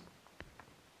centrifuges.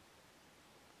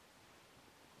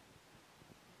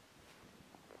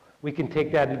 We can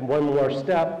take that one more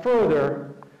step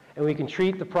further, and we can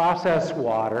treat the processed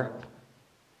water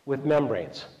with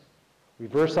membranes.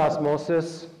 Reverse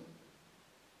osmosis,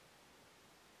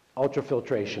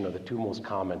 ultrafiltration are the two most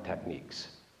common techniques.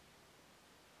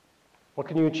 What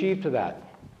can you achieve to that?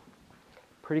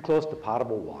 Pretty close to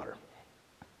potable water.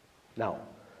 Now,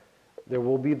 there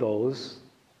will be those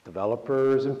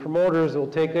developers and promoters that will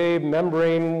take a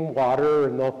membrane water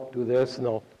and they'll do this and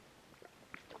they'll.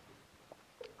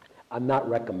 I'm not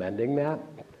recommending that,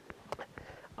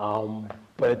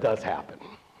 but it does happen.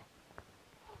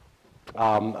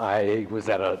 I was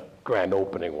at a grand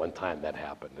opening one time that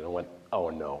happened, and I went, oh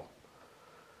no.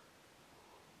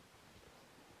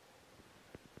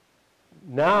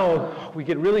 Now we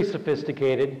get really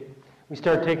sophisticated. We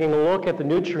start taking a look at the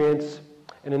nutrients,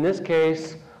 and in this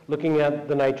case, looking at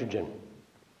the nitrogen.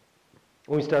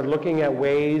 And we start looking at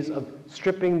ways of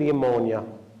stripping the ammonia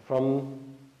from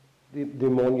the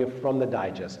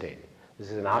digestate.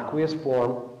 This is an aqueous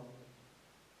form,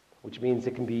 which means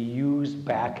it can be used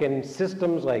back in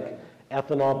systems like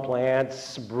ethanol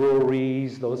plants,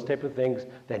 breweries, those type of things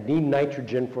that need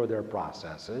nitrogen for their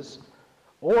processes.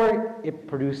 Or it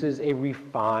produces a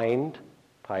refined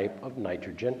type of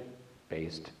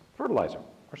nitrogen-based fertilizer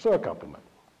or soil complement.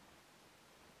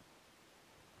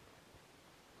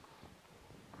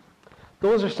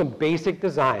 Those are some basic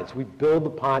designs. We build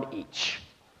upon each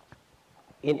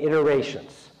in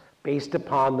iterations based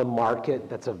upon the market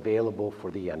that's available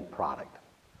for the end product.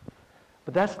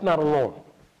 But that's not alone.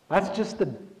 That's just the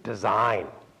design.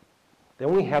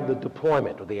 Then we have the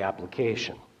deployment or the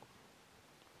application.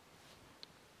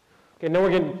 Okay, now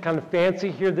we're getting kind of fancy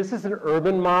here. This is an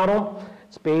urban model.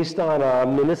 It's based on a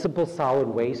municipal solid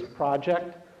waste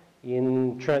project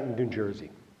in Trenton, New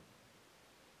Jersey.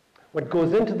 What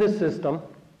goes into this system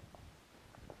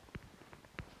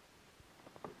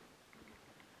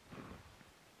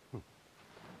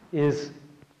is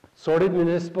sorted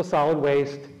municipal solid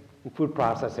waste and food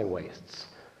processing wastes.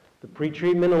 The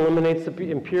pretreatment eliminates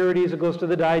the impurities. It goes to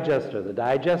the digester. The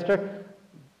digester,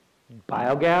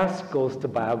 biogas, goes to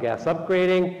biogas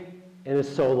upgrading and is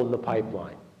sold in the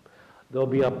pipeline. There'll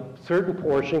be a certain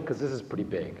portion, because this is pretty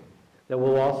big, that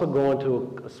will also go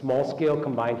into a small-scale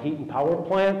combined heat and power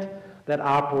plant that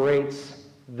operates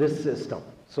this system,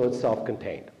 so it's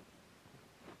self-contained.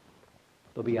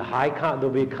 There'll be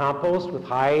a compost with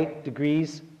high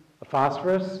degrees of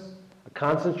phosphorus, a A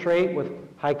concentrate with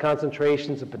high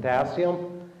concentrations of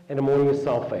potassium and ammonium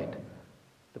sulfate.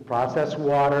 The processed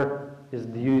water is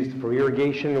used for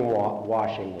irrigation and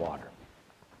washing water.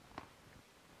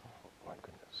 Oh my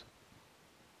goodness.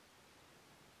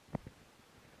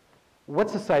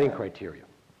 What's the siting criteria?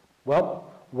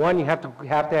 Well, one, you have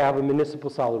to have a municipal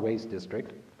solid waste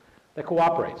district that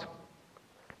cooperates.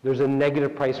 There's a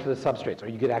negative price for the substrates, or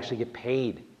you could actually get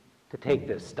paid to take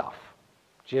this stuff,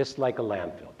 just like a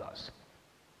landfill does.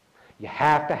 You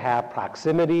have to have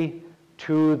proximity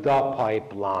to the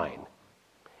pipeline.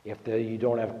 If you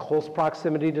don't have close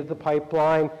proximity to the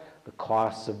pipeline, the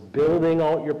costs of building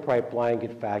out your pipeline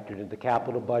get factored into the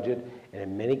capital budget, and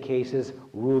in many cases,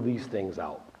 rule these things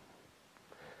out.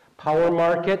 Power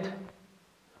market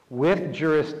with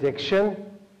jurisdiction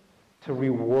to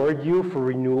reward you for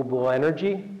renewable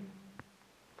energy.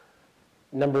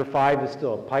 Number 5 is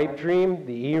still a pipe dream,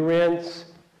 the E-RINs.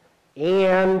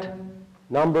 And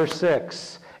number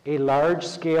 6, a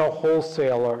large-scale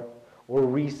wholesaler or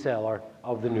reseller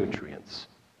of the nutrients.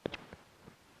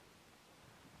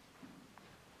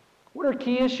 What are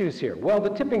key issues here? Well, the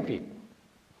tipping fee.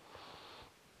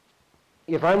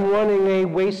 If I'm running a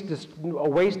waste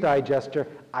digester,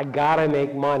 I gotta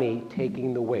make money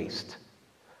taking the waste.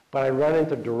 But I run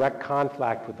into direct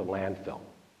conflict with the landfill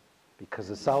because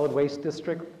the solid waste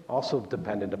district also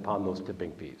depended upon those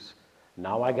tipping fees.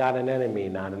 Now I got an enemy,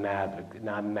 not an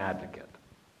advocate.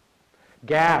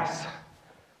 Gas.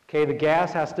 Okay, the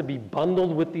gas has to be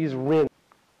bundled with these RINs.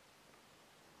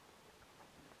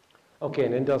 Okay,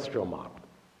 an industrial model.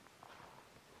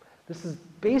 This is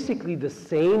basically the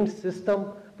same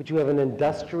system, but you have an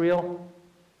industrial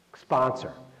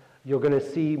sponsor. You're going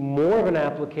to see more of an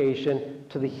application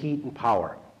to the heat and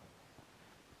power.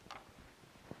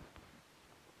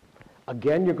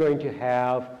 Again, you're going to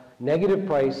have negative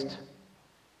priced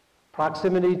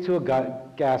proximity to a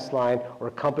gas line or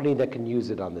a company that can use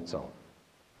it on its own.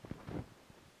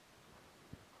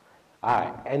 All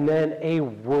right, and then a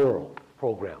rural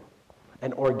program,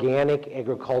 an organic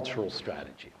agricultural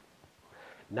strategy.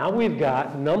 Now we've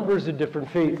got numbers of different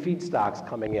feedstocks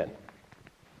coming in.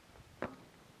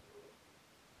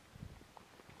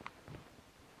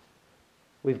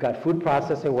 We've got food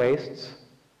processing wastes,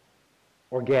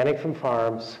 organic from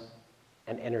farms,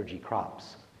 and energy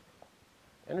crops.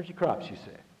 Energy crops, you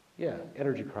say? Yeah,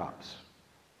 energy crops.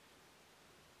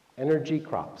 Energy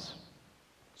crops.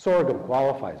 Sorghum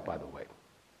qualifies, by the way.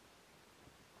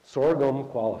 Sorghum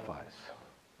qualifies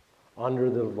under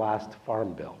the last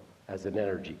farm bill as an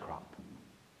energy crop.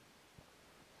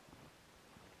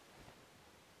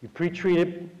 You pre-treat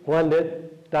it, blend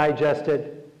it, digest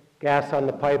it, gas on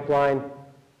the pipeline,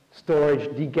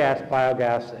 storage, degas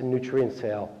biogas, and nutrient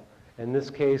sale. In this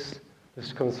case,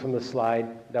 this comes from the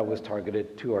slide that was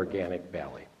targeted to Organic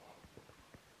Valley.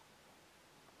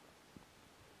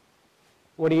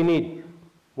 What do you need?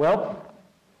 Well,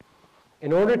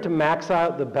 in order to max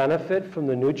out the benefit from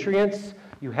the nutrients,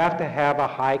 you have to have a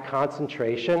high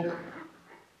concentration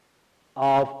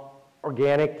of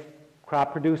organic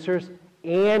crop producers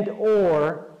and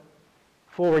or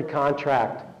forward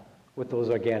contract with those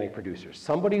organic producers.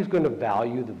 Somebody who's going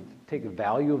to take the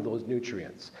value of those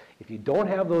nutrients. If you don't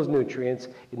have those nutrients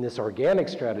in this organic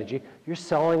strategy, you're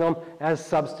selling them as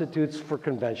substitutes for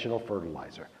conventional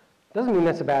fertilizer. Doesn't mean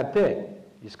that's a bad thing.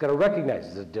 You just got to recognize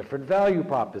there's a different value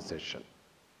proposition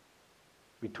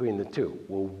between the two.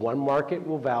 Well, one market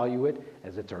will value it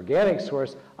as its organic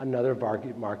source. Another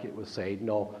market will say,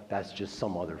 no, that's just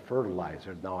some other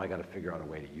fertilizer. Now I got to figure out a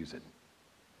way to use it.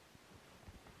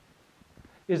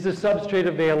 Is the substrate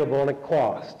available and at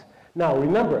cost? Now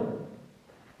remember,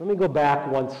 let me go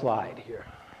back one slide here.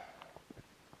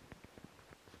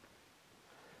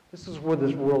 This is where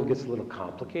this world gets a little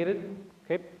complicated,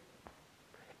 okay?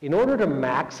 In order to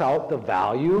max out the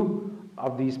value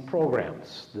of these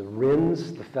programs, the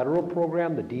RINs, the federal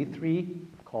program, the D3,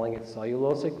 calling it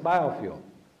cellulosic biofuel,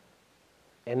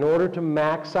 in order to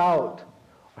max out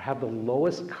or have the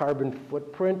lowest carbon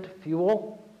footprint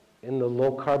fuel in the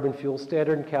low carbon fuel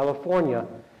standard in California,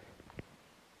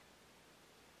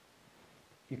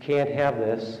 you can't have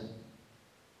this.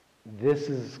 This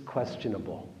is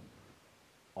questionable.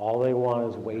 All they want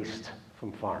is waste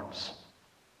from farms.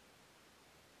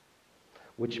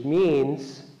 Which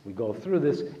means, we go through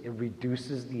this, it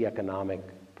reduces the economic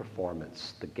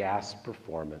performance, the gas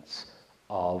performance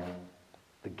of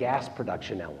the gas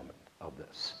production element of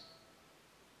this.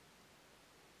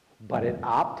 But it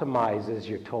optimizes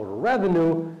your total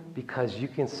revenue because you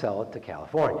can sell it to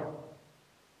California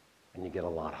and you get a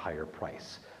lot higher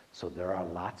price. So there are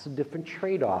lots of different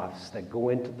trade-offs that go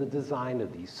into the design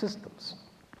of these systems.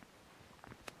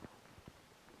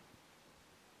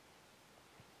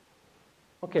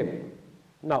 Okay,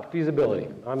 now feasibility.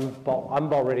 I'm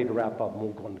about ready to wrap up and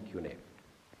we'll go into Q&A.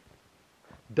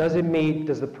 Does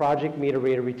the project meet a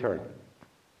rate of return?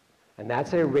 And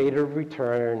that's a rate of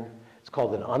return, it's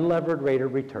called an unlevered rate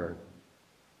of return,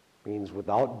 means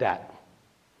without debt.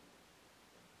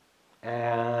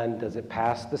 And does it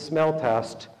pass the smell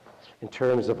test in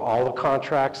terms of all the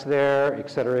contracts there, et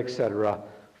cetera,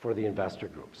 for the investor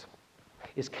groups?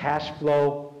 Is cash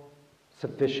flow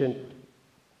sufficient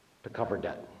to cover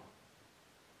debt?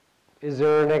 Is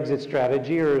there an exit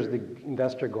strategy, or is the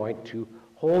investor going to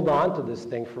hold on to this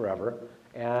thing forever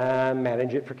and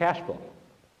manage it for cash flow?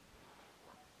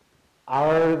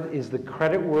 Is the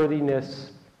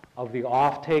creditworthiness of the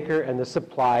off-taker and the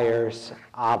suppliers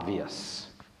obvious?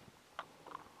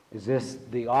 Is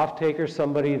the off-taker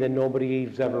somebody that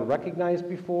nobody's ever recognized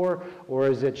before, or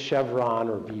is it Chevron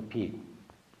or BP?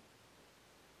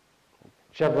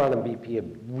 Chevron and BP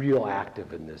are real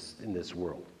active in this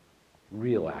world.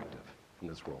 Real active in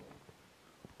this world.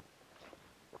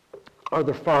 Are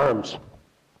the farms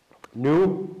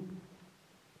new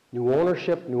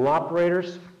ownership, new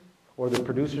operators, or the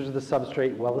producers of the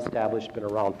substrate well established, been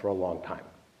around for a long time?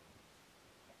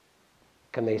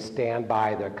 Can they stand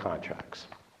by their contracts?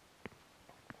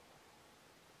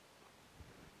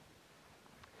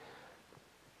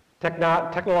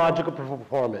 Technological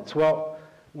performance. Well,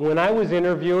 when I was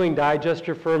interviewing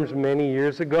digester firms many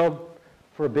years ago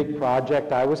for a big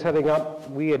project I was heading up,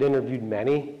 we had interviewed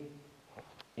many,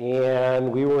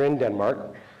 and we were in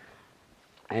Denmark,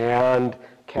 and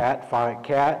Caterpillar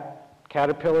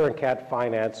and Cat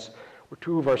Finance were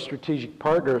two of our strategic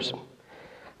partners.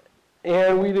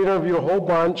 And we'd interviewed a whole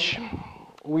bunch.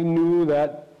 We knew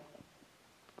that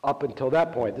up until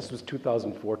that point, this was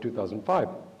 2004, 2005,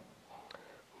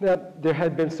 that there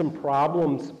had been some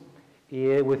problems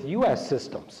with US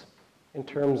systems in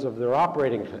terms of their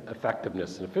operating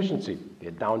effectiveness and efficiency. They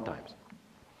had downtimes.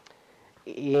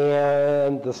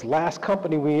 And this last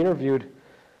company we interviewed,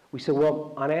 we said,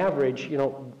 well, on average, you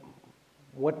know,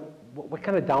 what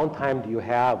kind of downtime do you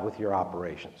have with your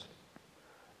operations?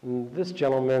 And this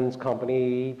gentleman's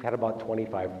company had about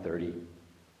 25, 30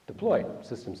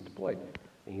 systems deployed.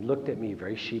 And he looked at me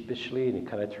very sheepishly, and he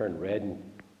kind of turned red, and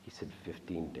he said,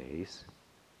 15 days.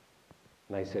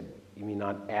 And I said, you mean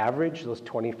on average, those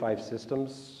 25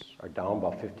 systems are down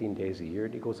about 15 days a year?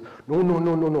 And he goes, no.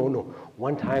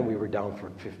 One time we were down for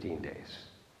 15 days.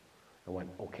 I went,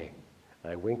 okay.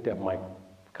 And I winked at my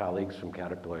colleagues from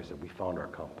Caterpillar. I said, we found our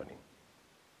company.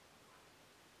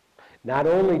 Not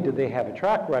only did they have a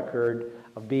track record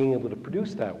of being able to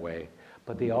produce that way,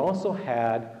 but they also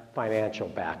had financial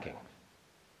backing.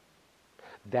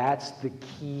 That's the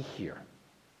key here,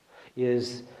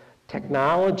 is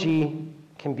technology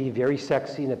can be very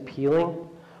sexy and appealing.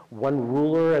 One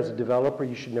ruler as a developer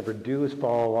you should never do is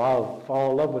fall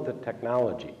in love with the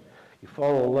technology. You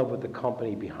fall in love with the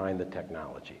company behind the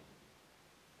technology.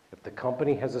 If the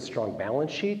company has a strong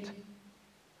balance sheet,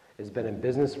 has been in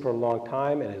business for a long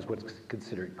time, and is what's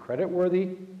considered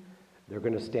creditworthy, they're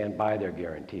going to stand by their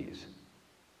guarantees.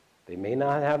 They may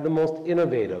not have the most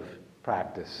innovative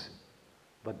practice,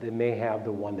 but they may have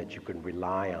the one that you can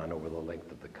rely on over the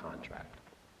length of the contract.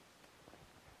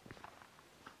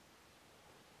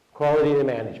 Quality of the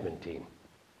management team.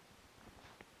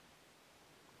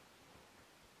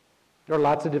 There are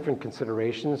lots of different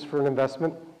considerations for an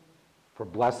investment, for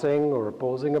blessing or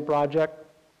opposing a project.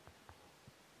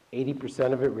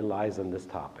 80% of it relies on this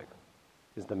topic.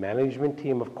 Is the management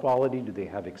team of quality? Do they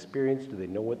have experience? Do they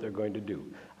know what they're going to do?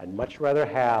 I'd much rather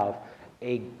have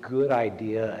a good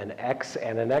idea and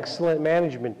an excellent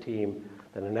management team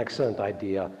than an excellent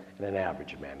idea and an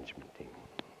average management team.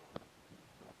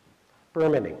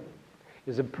 Permitting.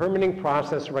 Is the permitting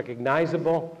process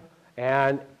recognizable,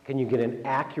 and can you get an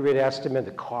accurate estimate of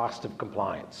the cost of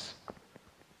compliance?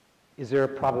 Is there a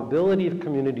probability of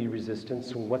community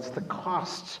resistance, and what's the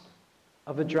cost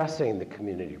of addressing the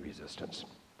community resistance?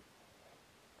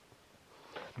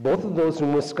 Both of those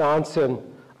in Wisconsin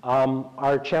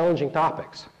are challenging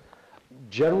topics.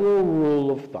 General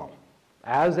rule of thumb,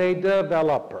 as a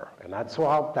developer, and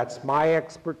that's my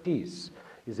expertise,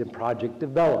 is in project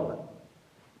development.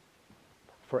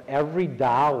 For every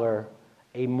dollar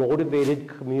a motivated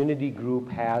community group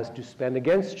has to spend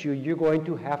against you, you're going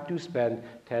to have to spend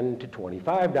 $10 to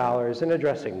 $25 in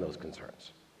addressing those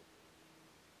concerns.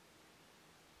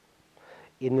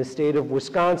 In the state of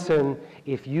Wisconsin,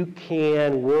 if you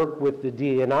can work with the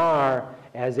DNR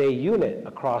as a unit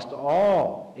across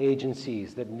all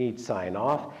agencies that need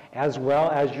sign-off, as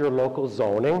well as your local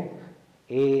zoning,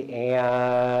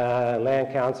 a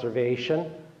land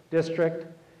conservation district,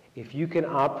 If you can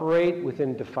operate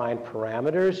within defined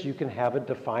parameters, you can have a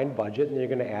defined budget, and you're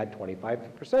going to add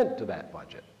 25% to that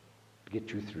budget to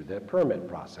get you through the permit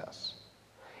process.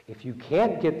 If you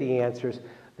can't get the answers,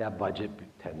 that budget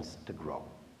tends to grow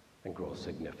and grow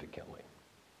significantly.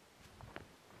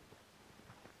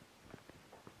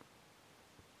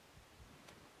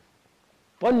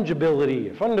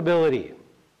 Fundability.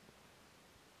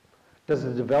 Does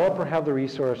the developer have the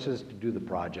resources to do the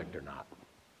project or not?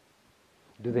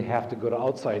 Do they have to go to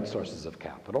outside sources of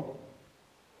capital?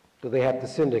 Do they have to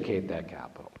syndicate that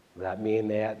capital? Does that mean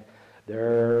that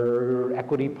their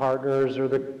equity partners or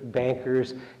the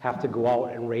bankers have to go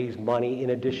out and raise money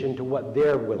in addition to what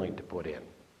they're willing to put in?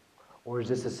 Or is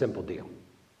this a simple deal?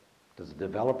 Does the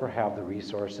developer have the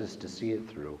resources to see it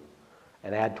through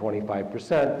and add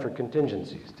 25% for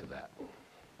contingencies to that?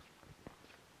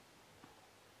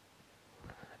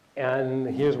 And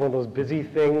here's one of those busy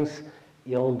things.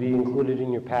 It'll be included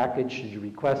in your package should you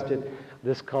request it.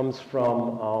 This comes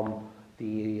from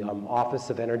the Office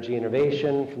of Energy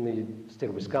Innovation from the state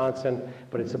of Wisconsin,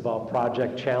 but it's about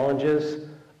project challenges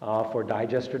for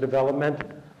digester development.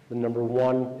 The number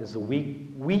one is the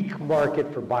weak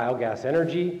market for biogas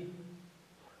energy,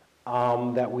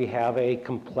 that we have a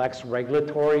complex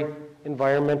regulatory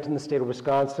environment in the state of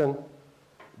Wisconsin,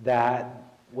 that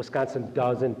Wisconsin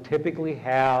doesn't typically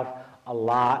have a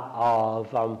lot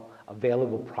of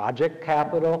available project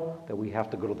capital, that we have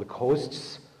to go to the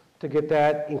coasts to get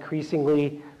that.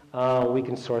 Increasingly, we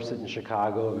can source it in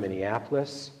Chicago and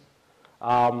Minneapolis.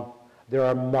 There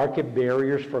are market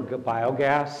barriers for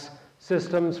biogas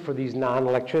systems for these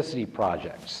non-electricity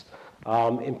projects.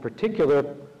 In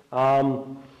particular,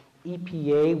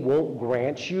 EPA won't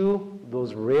grant you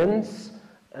those RINs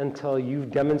until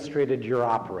you've demonstrated you're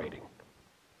operating.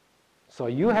 So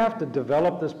you have to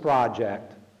develop this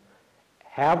project,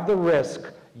 have the risk.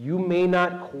 You may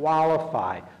not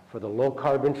qualify for the low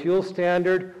carbon fuel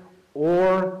standard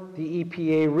or the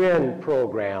EPA RIN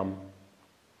program.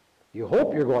 You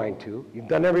hope you're going to. You've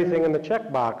done everything in the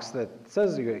checkbox that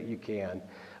says you can,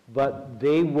 but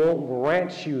they won't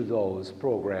grant you those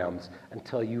programs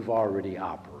until you've already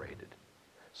operated.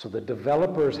 So the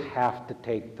developers have to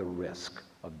take the risk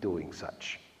of doing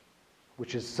such,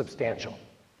 which is substantial.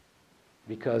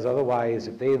 Because otherwise,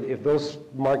 if those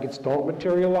markets don't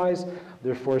materialize,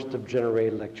 they're forced to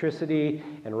generate electricity.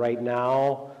 And right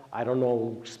now, I don't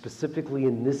know specifically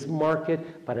in this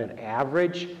market, but on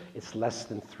average, it's less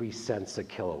than 3 cents a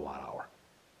kilowatt hour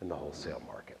in the wholesale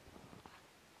market.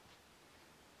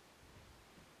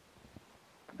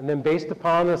 And then based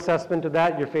upon the assessment of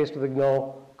that, you're faced with a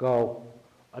no-go,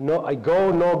 a no-go,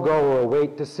 or a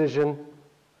wait decision,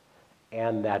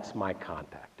 and that's my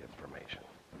contact information.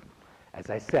 As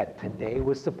I said, today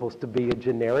was supposed to be a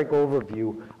generic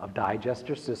overview of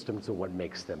digester systems and what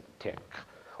makes them tick.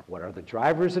 What are the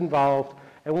drivers involved,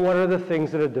 and what are the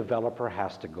things that a developer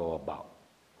has to go about?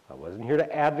 I wasn't here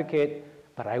to advocate,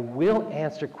 but I will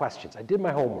answer questions. I did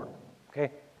my homework, okay?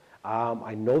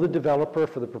 I know the developer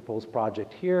for the proposed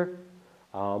project here.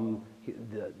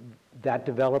 That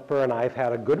developer and I have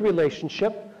had a good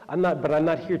relationship. But I'm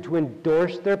not here to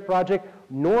endorse their project,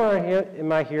 nor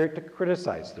am I here to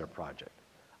criticize their project.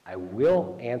 I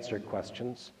will answer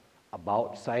questions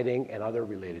about siting and other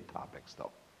related topics, though.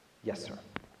 Yes, sir.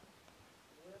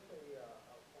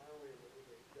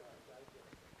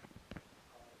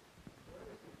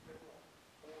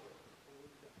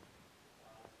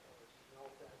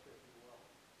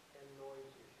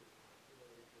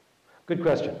 Good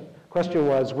question. Question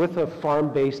was, with a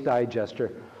farm-based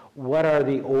digester, what are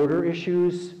the odor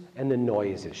issues and the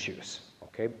noise issues,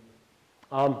 okay?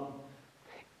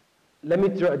 Let me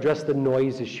address the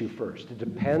noise issue first. It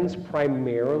depends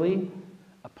primarily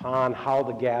upon how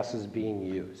the gas is being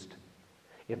used.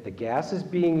 If the gas is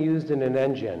being used in an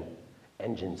engine,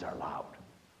 engines are loud,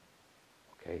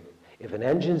 okay? If an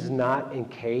engine's not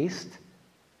encased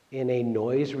in a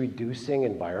noise-reducing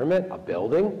environment, a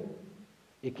building,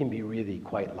 it can be really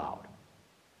quite loud.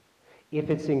 If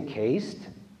it's encased,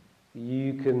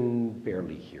 you can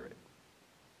barely hear it.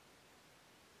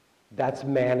 That's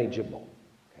manageable.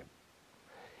 Okay.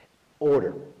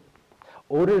 Odor.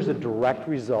 Odor is a direct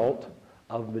result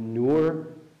of manure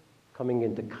coming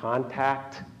into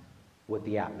contact with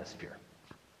the atmosphere.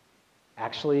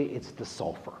 Actually, it's the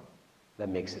sulfur that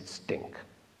makes it stink.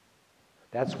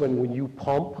 That's when you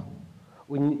pump,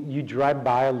 when you drive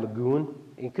by a lagoon,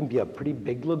 it can be a pretty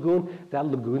big lagoon, that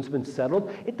lagoon's been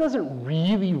settled, it doesn't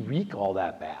really reek all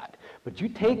that bad. But you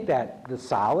take the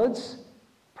solids,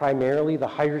 primarily the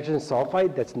hydrogen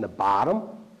sulfide that's in the bottom,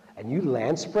 and you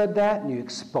land spread that and you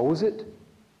expose it,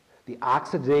 the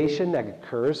oxidation that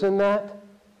occurs in that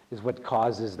is what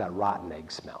causes that rotten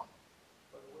egg smell.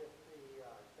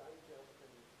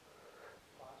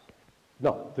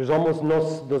 No, there's almost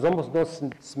no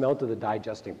smell to the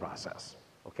digesting process,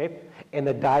 okay? And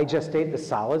the digestate, the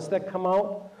solids that come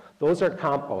out, those are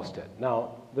composted.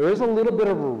 Now, there is a little bit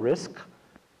of a risk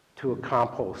to a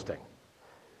composting.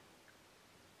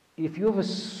 If you have a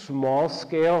small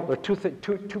scale, there are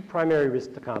two primary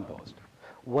risks to compost.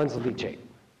 One's leachate.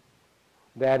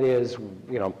 That is,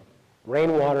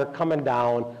 rainwater coming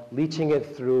down, leaching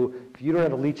it through. If you don't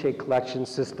have a leachate collection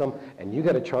system and you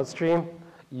got a trout stream,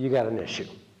 you got an issue.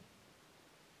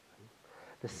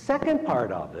 The second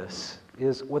part of this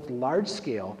is with large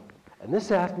scale, and this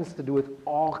happens to do with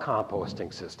all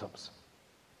composting systems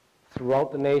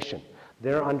throughout the nation.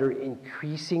 They're under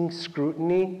increasing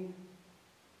scrutiny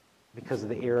because of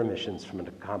the air emissions from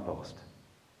the compost.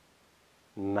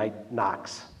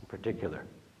 NOx in particular.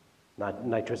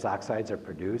 Nitrous oxides are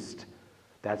produced.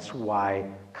 That's why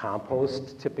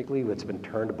compost, typically, that's been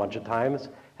turned a bunch of times,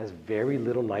 has very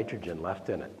little nitrogen left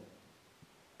in it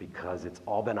because it's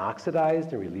all been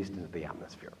oxidized and released into the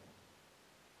atmosphere.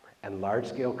 And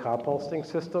large-scale composting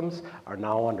systems are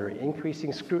now under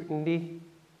increasing scrutiny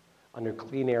under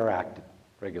Clean Air Act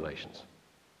regulations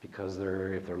because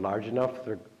if they're large enough,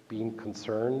 they're being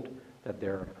concerned that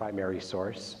they're a primary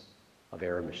source of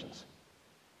air emissions.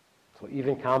 So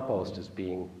even compost is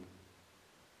being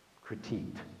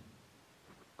critiqued.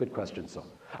 Good question, so.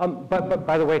 But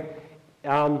by the way,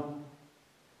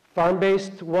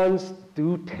 farm-based ones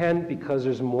do tend, because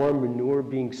there's more manure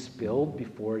being spilled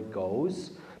before it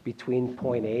goes between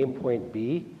point A and point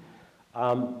B.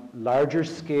 Larger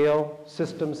scale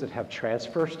systems that have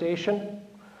transfer station,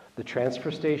 the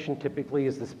transfer station typically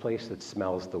is this place that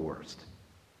smells the worst.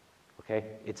 Okay?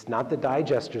 It's not the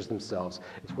digesters themselves.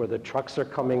 It's where the trucks are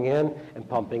coming in and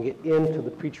pumping it into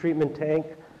the pretreatment tank,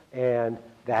 and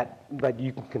but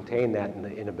you can contain that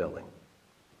in a building.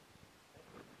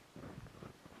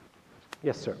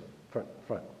 Yes, sir. Front.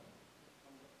 So,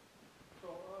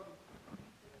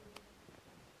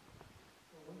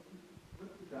 with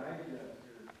the digester,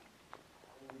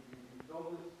 you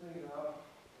build this thing up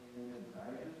and then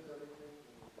digest everything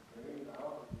and drain it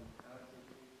out and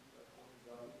constantly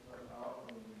stuff out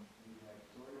and you have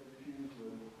storage issues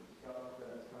with the stuff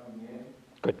that's coming in.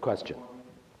 Good question.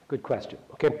 Good question.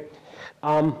 Okay.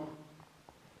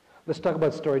 Let's talk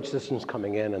about storage systems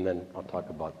coming in, and then I'll talk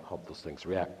about how those things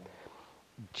react.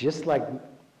 Just like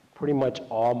pretty much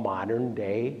all modern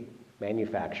day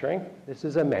manufacturing, this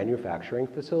is a manufacturing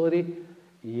facility.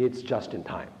 It's just in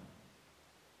time.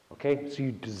 Okay, so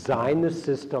you design the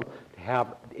system to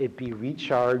have it be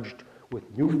recharged with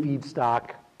new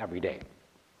feedstock every day.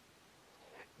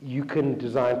 You can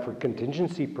design for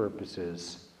contingency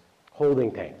purposes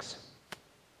holding tanks,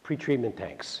 pretreatment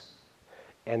tanks,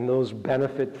 and those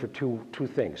benefit for two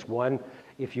things. One,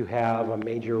 if you have a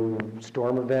major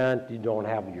storm event, you don't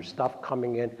have your stuff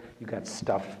coming in, you got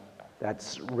stuff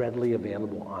that's readily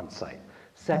available on site.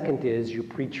 Second is you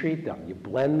pre-treat them. You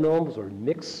blend those or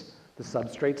mix the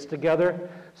substrates together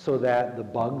so that the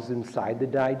bugs inside the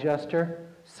digester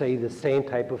say the same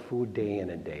type of food day in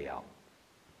and day out.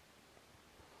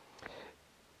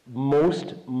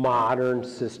 Most modern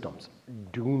systems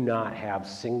do not have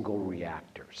single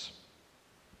reactors.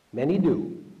 Many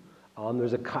do.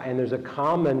 There's a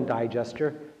common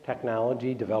digester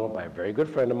technology developed by a very good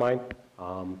friend of mine,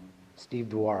 Steve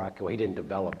Dworak. Well, he didn't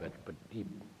develop it, but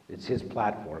it's his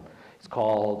platform. It's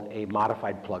called a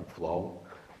modified plug flow,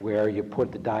 where you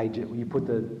put the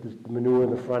manure in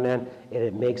the front end, and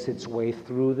it makes its way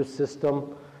through the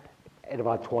system in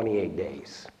about 28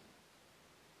 days.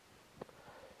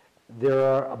 There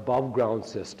are above ground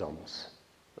systems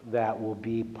that will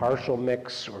be partial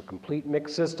mix or complete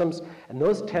mix systems, and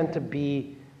those tend to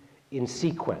be in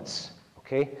sequence,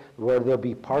 okay? Where there'll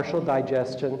be partial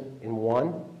digestion in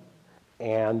one,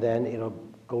 and then it'll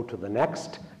go to the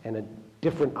next, and a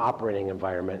different operating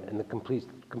environment, and it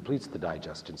completes the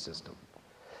digestion system.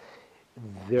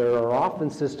 There are often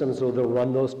systems where they'll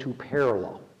run those two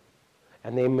parallel,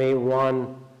 and they may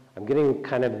run, I'm getting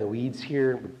kind of in the weeds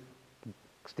here,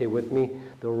 stay with me.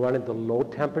 They'll run at the low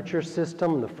temperature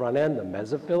system in the front end, the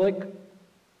mesophilic in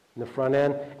the front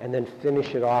end, and then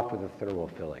finish it off with a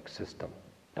thermophilic system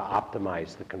to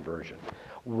optimize the conversion.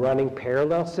 Running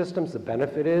parallel systems, the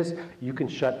benefit is you can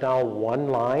shut down one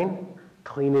line,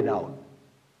 clean it out.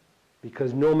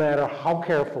 Because no matter how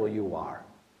careful you are,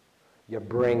 you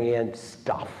bring in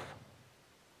stuff.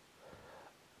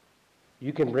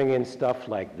 You can bring in stuff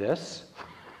like this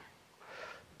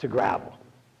to gravel,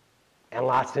 and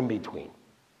lots in between,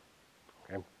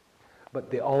 okay?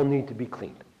 But they all need to be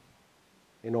cleaned.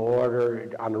 in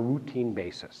order on a routine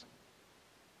basis,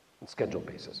 and scheduled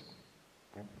basis.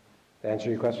 Okay. To answer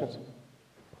your questions?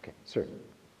 Okay, sir.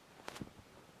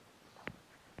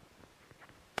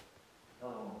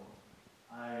 Hello.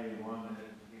 I wanted to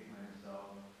educate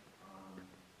myself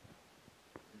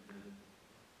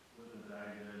with the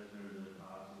digester, is it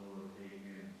possible to take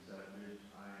in septic?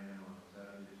 I am a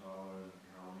septic hauler in the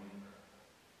county,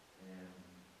 and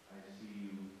I see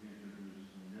you introduce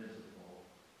municipal,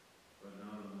 but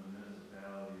none of the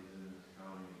municipalities in this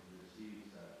county receive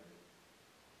septic.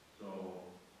 So,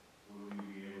 would we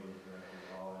be able to directly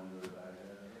haul into a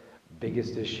digester?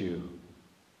 Biggest issue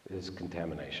is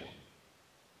contamination,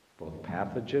 both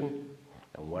pathogen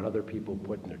and what other people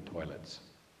put in their toilets.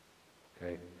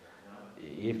 Okay?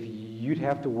 If you'd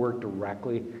have to work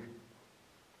directly,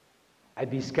 I'd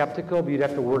be skeptical, but you'd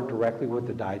have to work directly with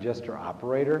the digester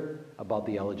operator about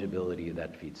the eligibility of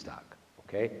that feedstock.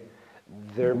 Okay?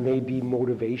 There may be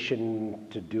motivation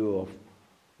to do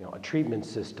a treatment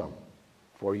system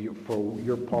for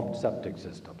your pumped septic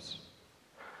systems.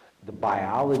 The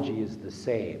biology is the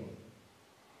same.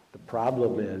 The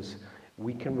problem is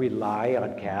we can rely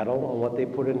on cattle on what they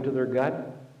put into their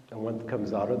gut and what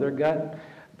comes out of their gut.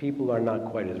 People are not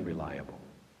quite as reliable.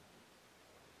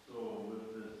 So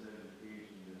with this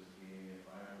education you're seeing, if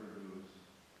I produce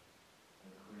a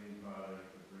clean product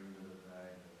to bring to the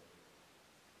digester,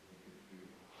 it could treat.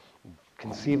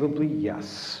 Conceivably,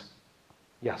 yes.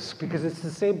 Yes, because it's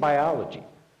the same biology.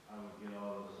 I would get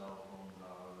all the cell phones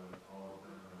out of it, all the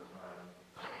different products,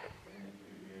 and you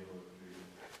could be able to treat.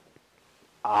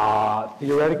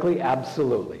 Theoretically,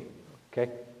 absolutely. Okay? Is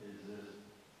this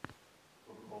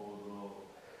proposal,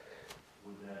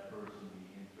 would that person be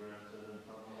interested in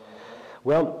something like that?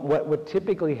 Well, what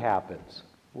typically happens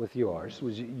with yours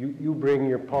was you bring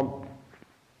your pump.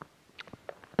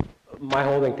 My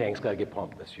holding tank's got to get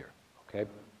pumped this year. Okay?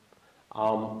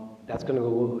 That's going to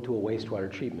go to a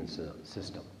wastewater treatment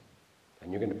system.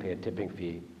 And you're going to pay a tipping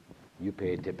fee. You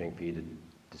pay a tipping fee to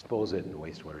dispose it in the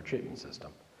wastewater treatment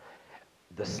system.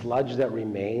 The sludge that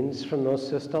remains from those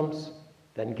systems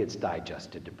then gets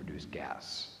digested to produce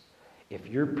gas. If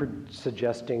you're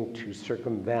suggesting to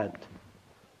circumvent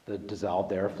the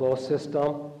dissolved airflow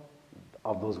system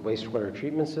of those wastewater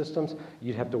treatment systems,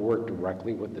 you'd have to work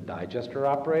directly with the digester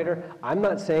operator. I'm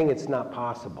not saying it's not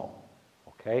possible,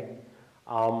 okay?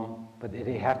 But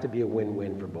it'd have to be a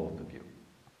win-win for both of you.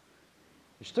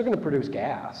 You're still going to produce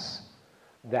gas.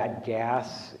 That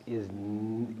gas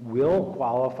will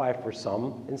qualify for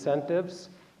some incentives.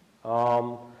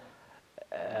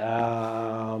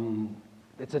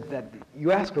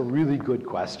 You ask a really good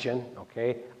question,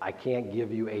 okay? I can't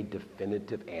give you a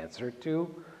definitive answer to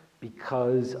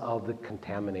because of the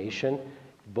contamination,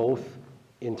 both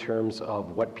in terms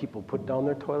of what people put down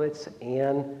their toilets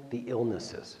and the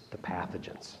illnesses, the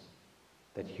pathogens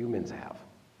that humans have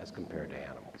as compared to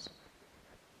animals.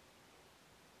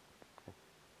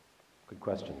 Good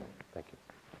question. Thank you.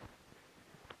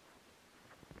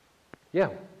 Yeah,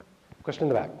 question in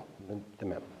the back. The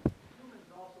ma'am.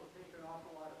 Humans also take an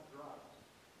awful lot of drugs.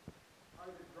 Are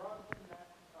the drugs in that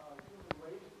human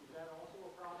waste, is that also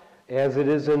a problem? As it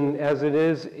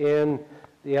is in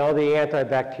the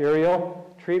antibacterial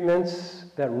treatments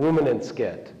that ruminants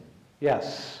get.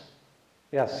 Yes.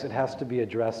 Yes, it has to be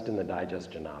addressed in the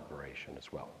digestion operation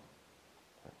as well.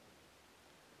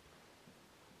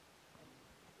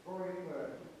 Before we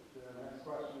get to the next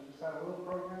question, just have a little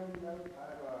program you know.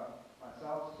 I have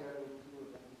myself scheduled 2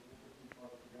 of them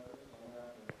together, so I'm going to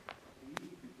have to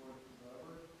leave before this is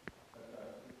over.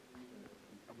 But we can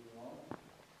continue on.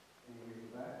 Can you hear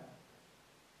that?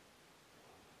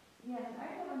 Yes, I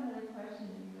have another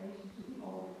question in relation to the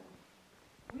odor.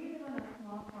 We live on a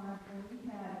small farm, and we've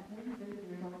had many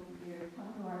visitors over the years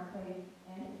come to our place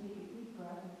and take a deep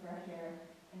breath of fresh air,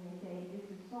 and they say, this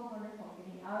is so wonderful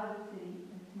getting out of the city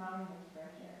and smelling this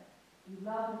fresh air. We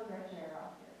love the fresh air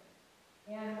out there.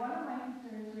 And one of my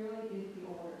concerns really is the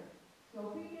odor.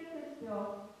 So if we get this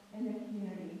built in the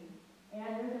community,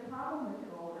 and there's a problem with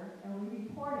the odor, and we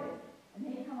report it, and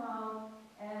they come out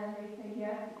and they say,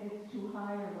 yes, it's too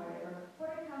high or whatever, what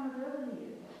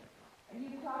accountability is it? And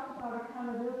you talked about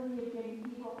accountability of getting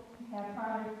people to have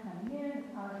products coming in,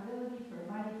 accountability for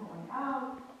money going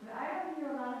out, but I don't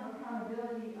hear a lot of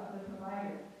accountability of the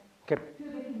provider to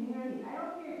the community. I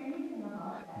don't hear anything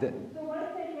about that. So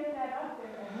once they get that out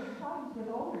there and there's problems with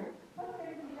odor, what's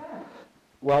going to be done?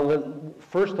 Well,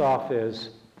 first off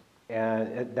is,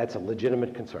 that's a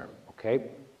legitimate concern, okay?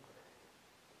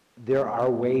 There are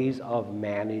ways of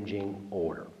managing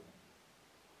odor.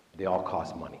 They all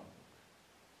cost money.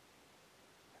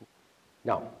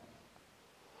 Now,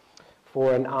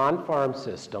 for an on-farm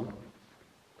system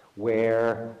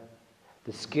where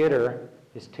the skidder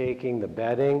is taking the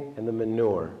bedding and the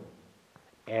manure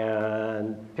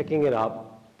and picking it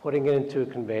up, putting it into a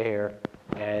conveyor,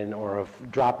 or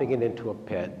dropping it into a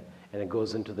pit, and it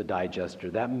goes into the digester.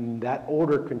 That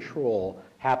odor control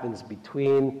happens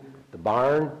between the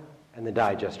barn and the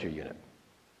digester unit.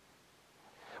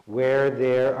 Where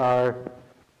there are,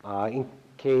 in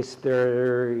case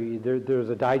there's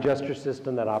a digester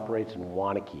system that operates in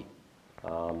Wanakee,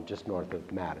 just north of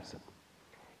Madison.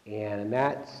 And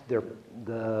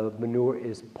the manure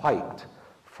is piped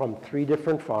from 3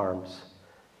 different farms,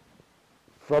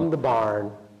 from the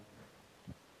barn.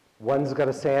 One's got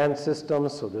a sand system,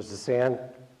 so there's a sand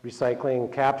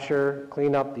recycling, capture,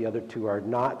 cleanup. The other 2 are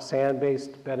not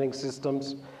sand-based bedding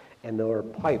systems, and they're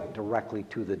piped directly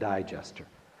to the digester.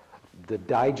 The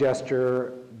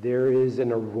digester, there is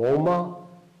an aroma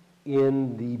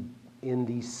in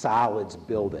the solids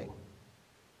building.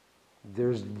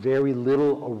 There's very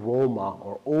little aroma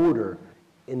or odor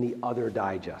in the other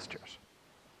digesters.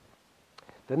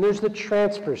 Then there's the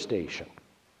transfer station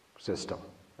system,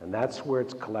 and that's where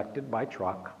it's collected by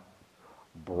truck,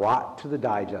 brought to the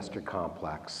digester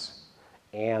complex,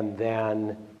 and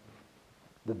then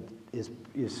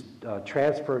is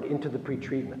transferred into the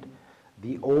pretreatment.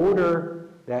 The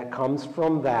odor that comes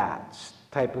from that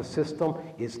type of system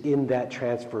is in that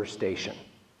transfer station.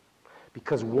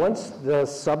 Because once the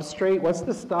substrate, once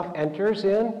the stuff enters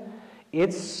in,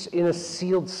 it's in a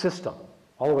sealed system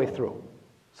all the way through.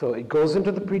 So it goes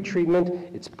into the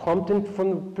pretreatment, it's pumped in from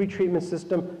the pretreatment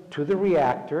system to the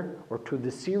reactor or to the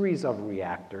series of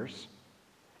reactors,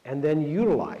 and then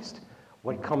utilized.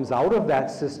 What comes out of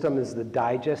that system is the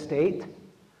digestate,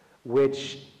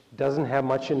 which doesn't have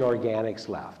much inorganics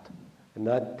left, and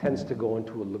that tends to go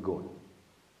into a lagoon.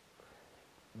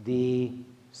 The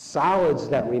solids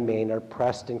that remain are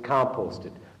pressed and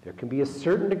composted. There can be a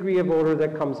certain degree of odor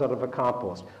that comes out of a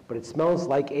compost, but it smells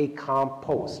like a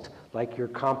compost, like your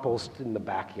compost in the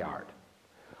backyard.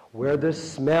 Where the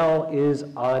smell is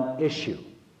an issue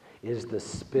is the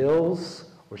spills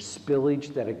or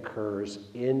spillage that occurs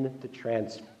in the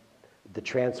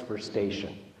transfer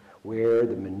station, where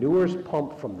the manure is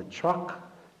pumped from the truck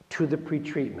to the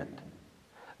pretreatment.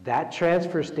 That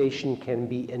transfer station can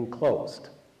be enclosed.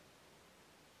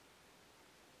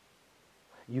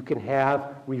 You can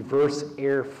have reverse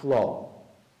airflow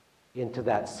into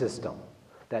that system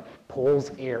that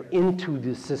pulls air into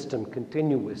the system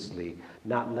continuously,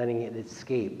 not letting it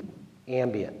escape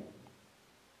ambient,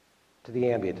 to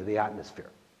the atmosphere.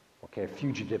 Okay,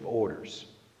 fugitive odors.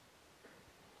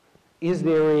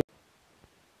 Are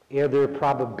there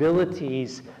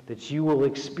probabilities that you will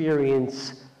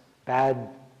experience bad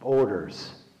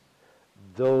odors?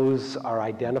 Those are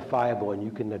identifiable, and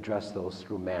you can address those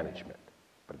through management,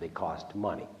 but they cost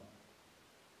money.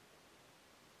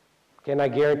 Can I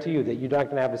guarantee you that you're not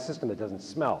going to have a system that doesn't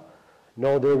smell?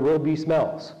 No, there will be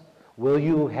smells. Will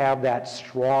you have that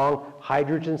strong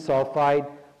hydrogen sulfide,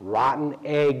 rotten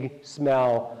egg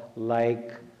smell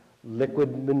like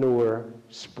liquid manure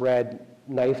spread,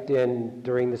 knifed in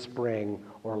during the spring,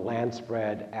 or land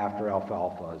spread after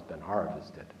alfalfa has been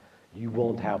harvested? You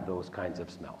won't have those kinds of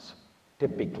smells,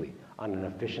 typically, on an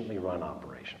efficiently run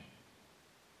operation.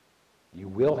 You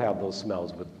will have those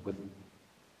smells with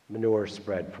manure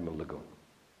spread from a lagoon.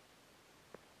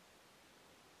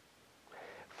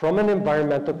 From an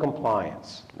environmental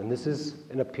compliance, and this is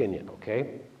an opinion,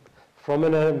 okay? From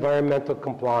an environmental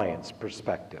compliance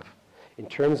perspective, in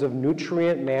terms of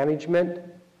nutrient management,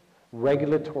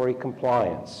 regulatory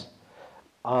compliance,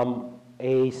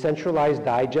 a centralized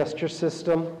digester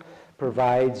system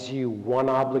provides you one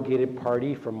obligated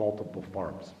party for multiple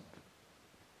farms.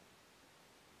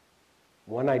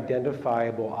 One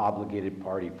identifiable obligated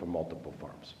party for multiple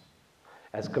farms,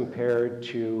 as compared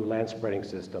to land spreading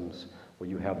systems where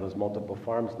you have those multiple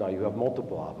farms. Now you have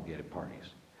multiple obligated parties.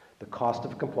 The cost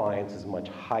of compliance is much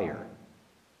higher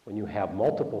when you have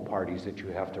multiple parties that you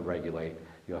have to regulate,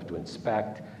 you have to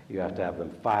inspect, you have to have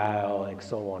them file, and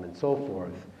so on and so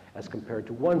forth, as compared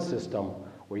to one system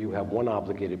where you have one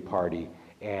obligated party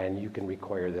and you can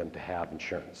require them to have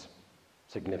insurance,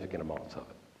 significant amounts of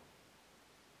it.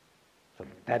 So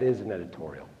that is an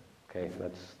editorial, okay?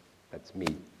 That's me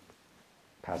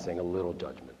passing a little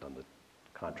judgment on the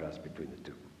contrast between the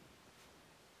two.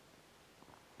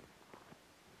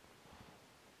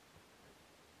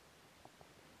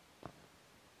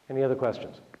 Any other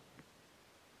questions?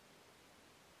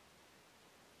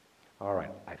 All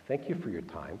right, I thank you for your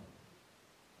time.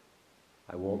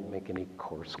 I won't make any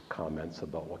coarse comments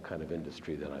about what kind of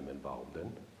industry that I'm involved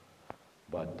in,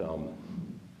 but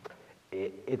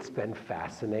It's been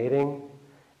fascinating,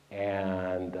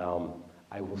 and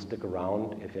I will stick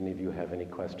around if any of you have any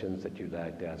questions that you'd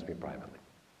like to ask me privately.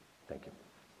 Thank you.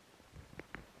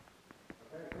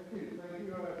 Okay, thank you. Thank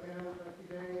you, Tim. Thank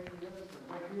you, Dave.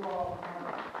 Thank you all.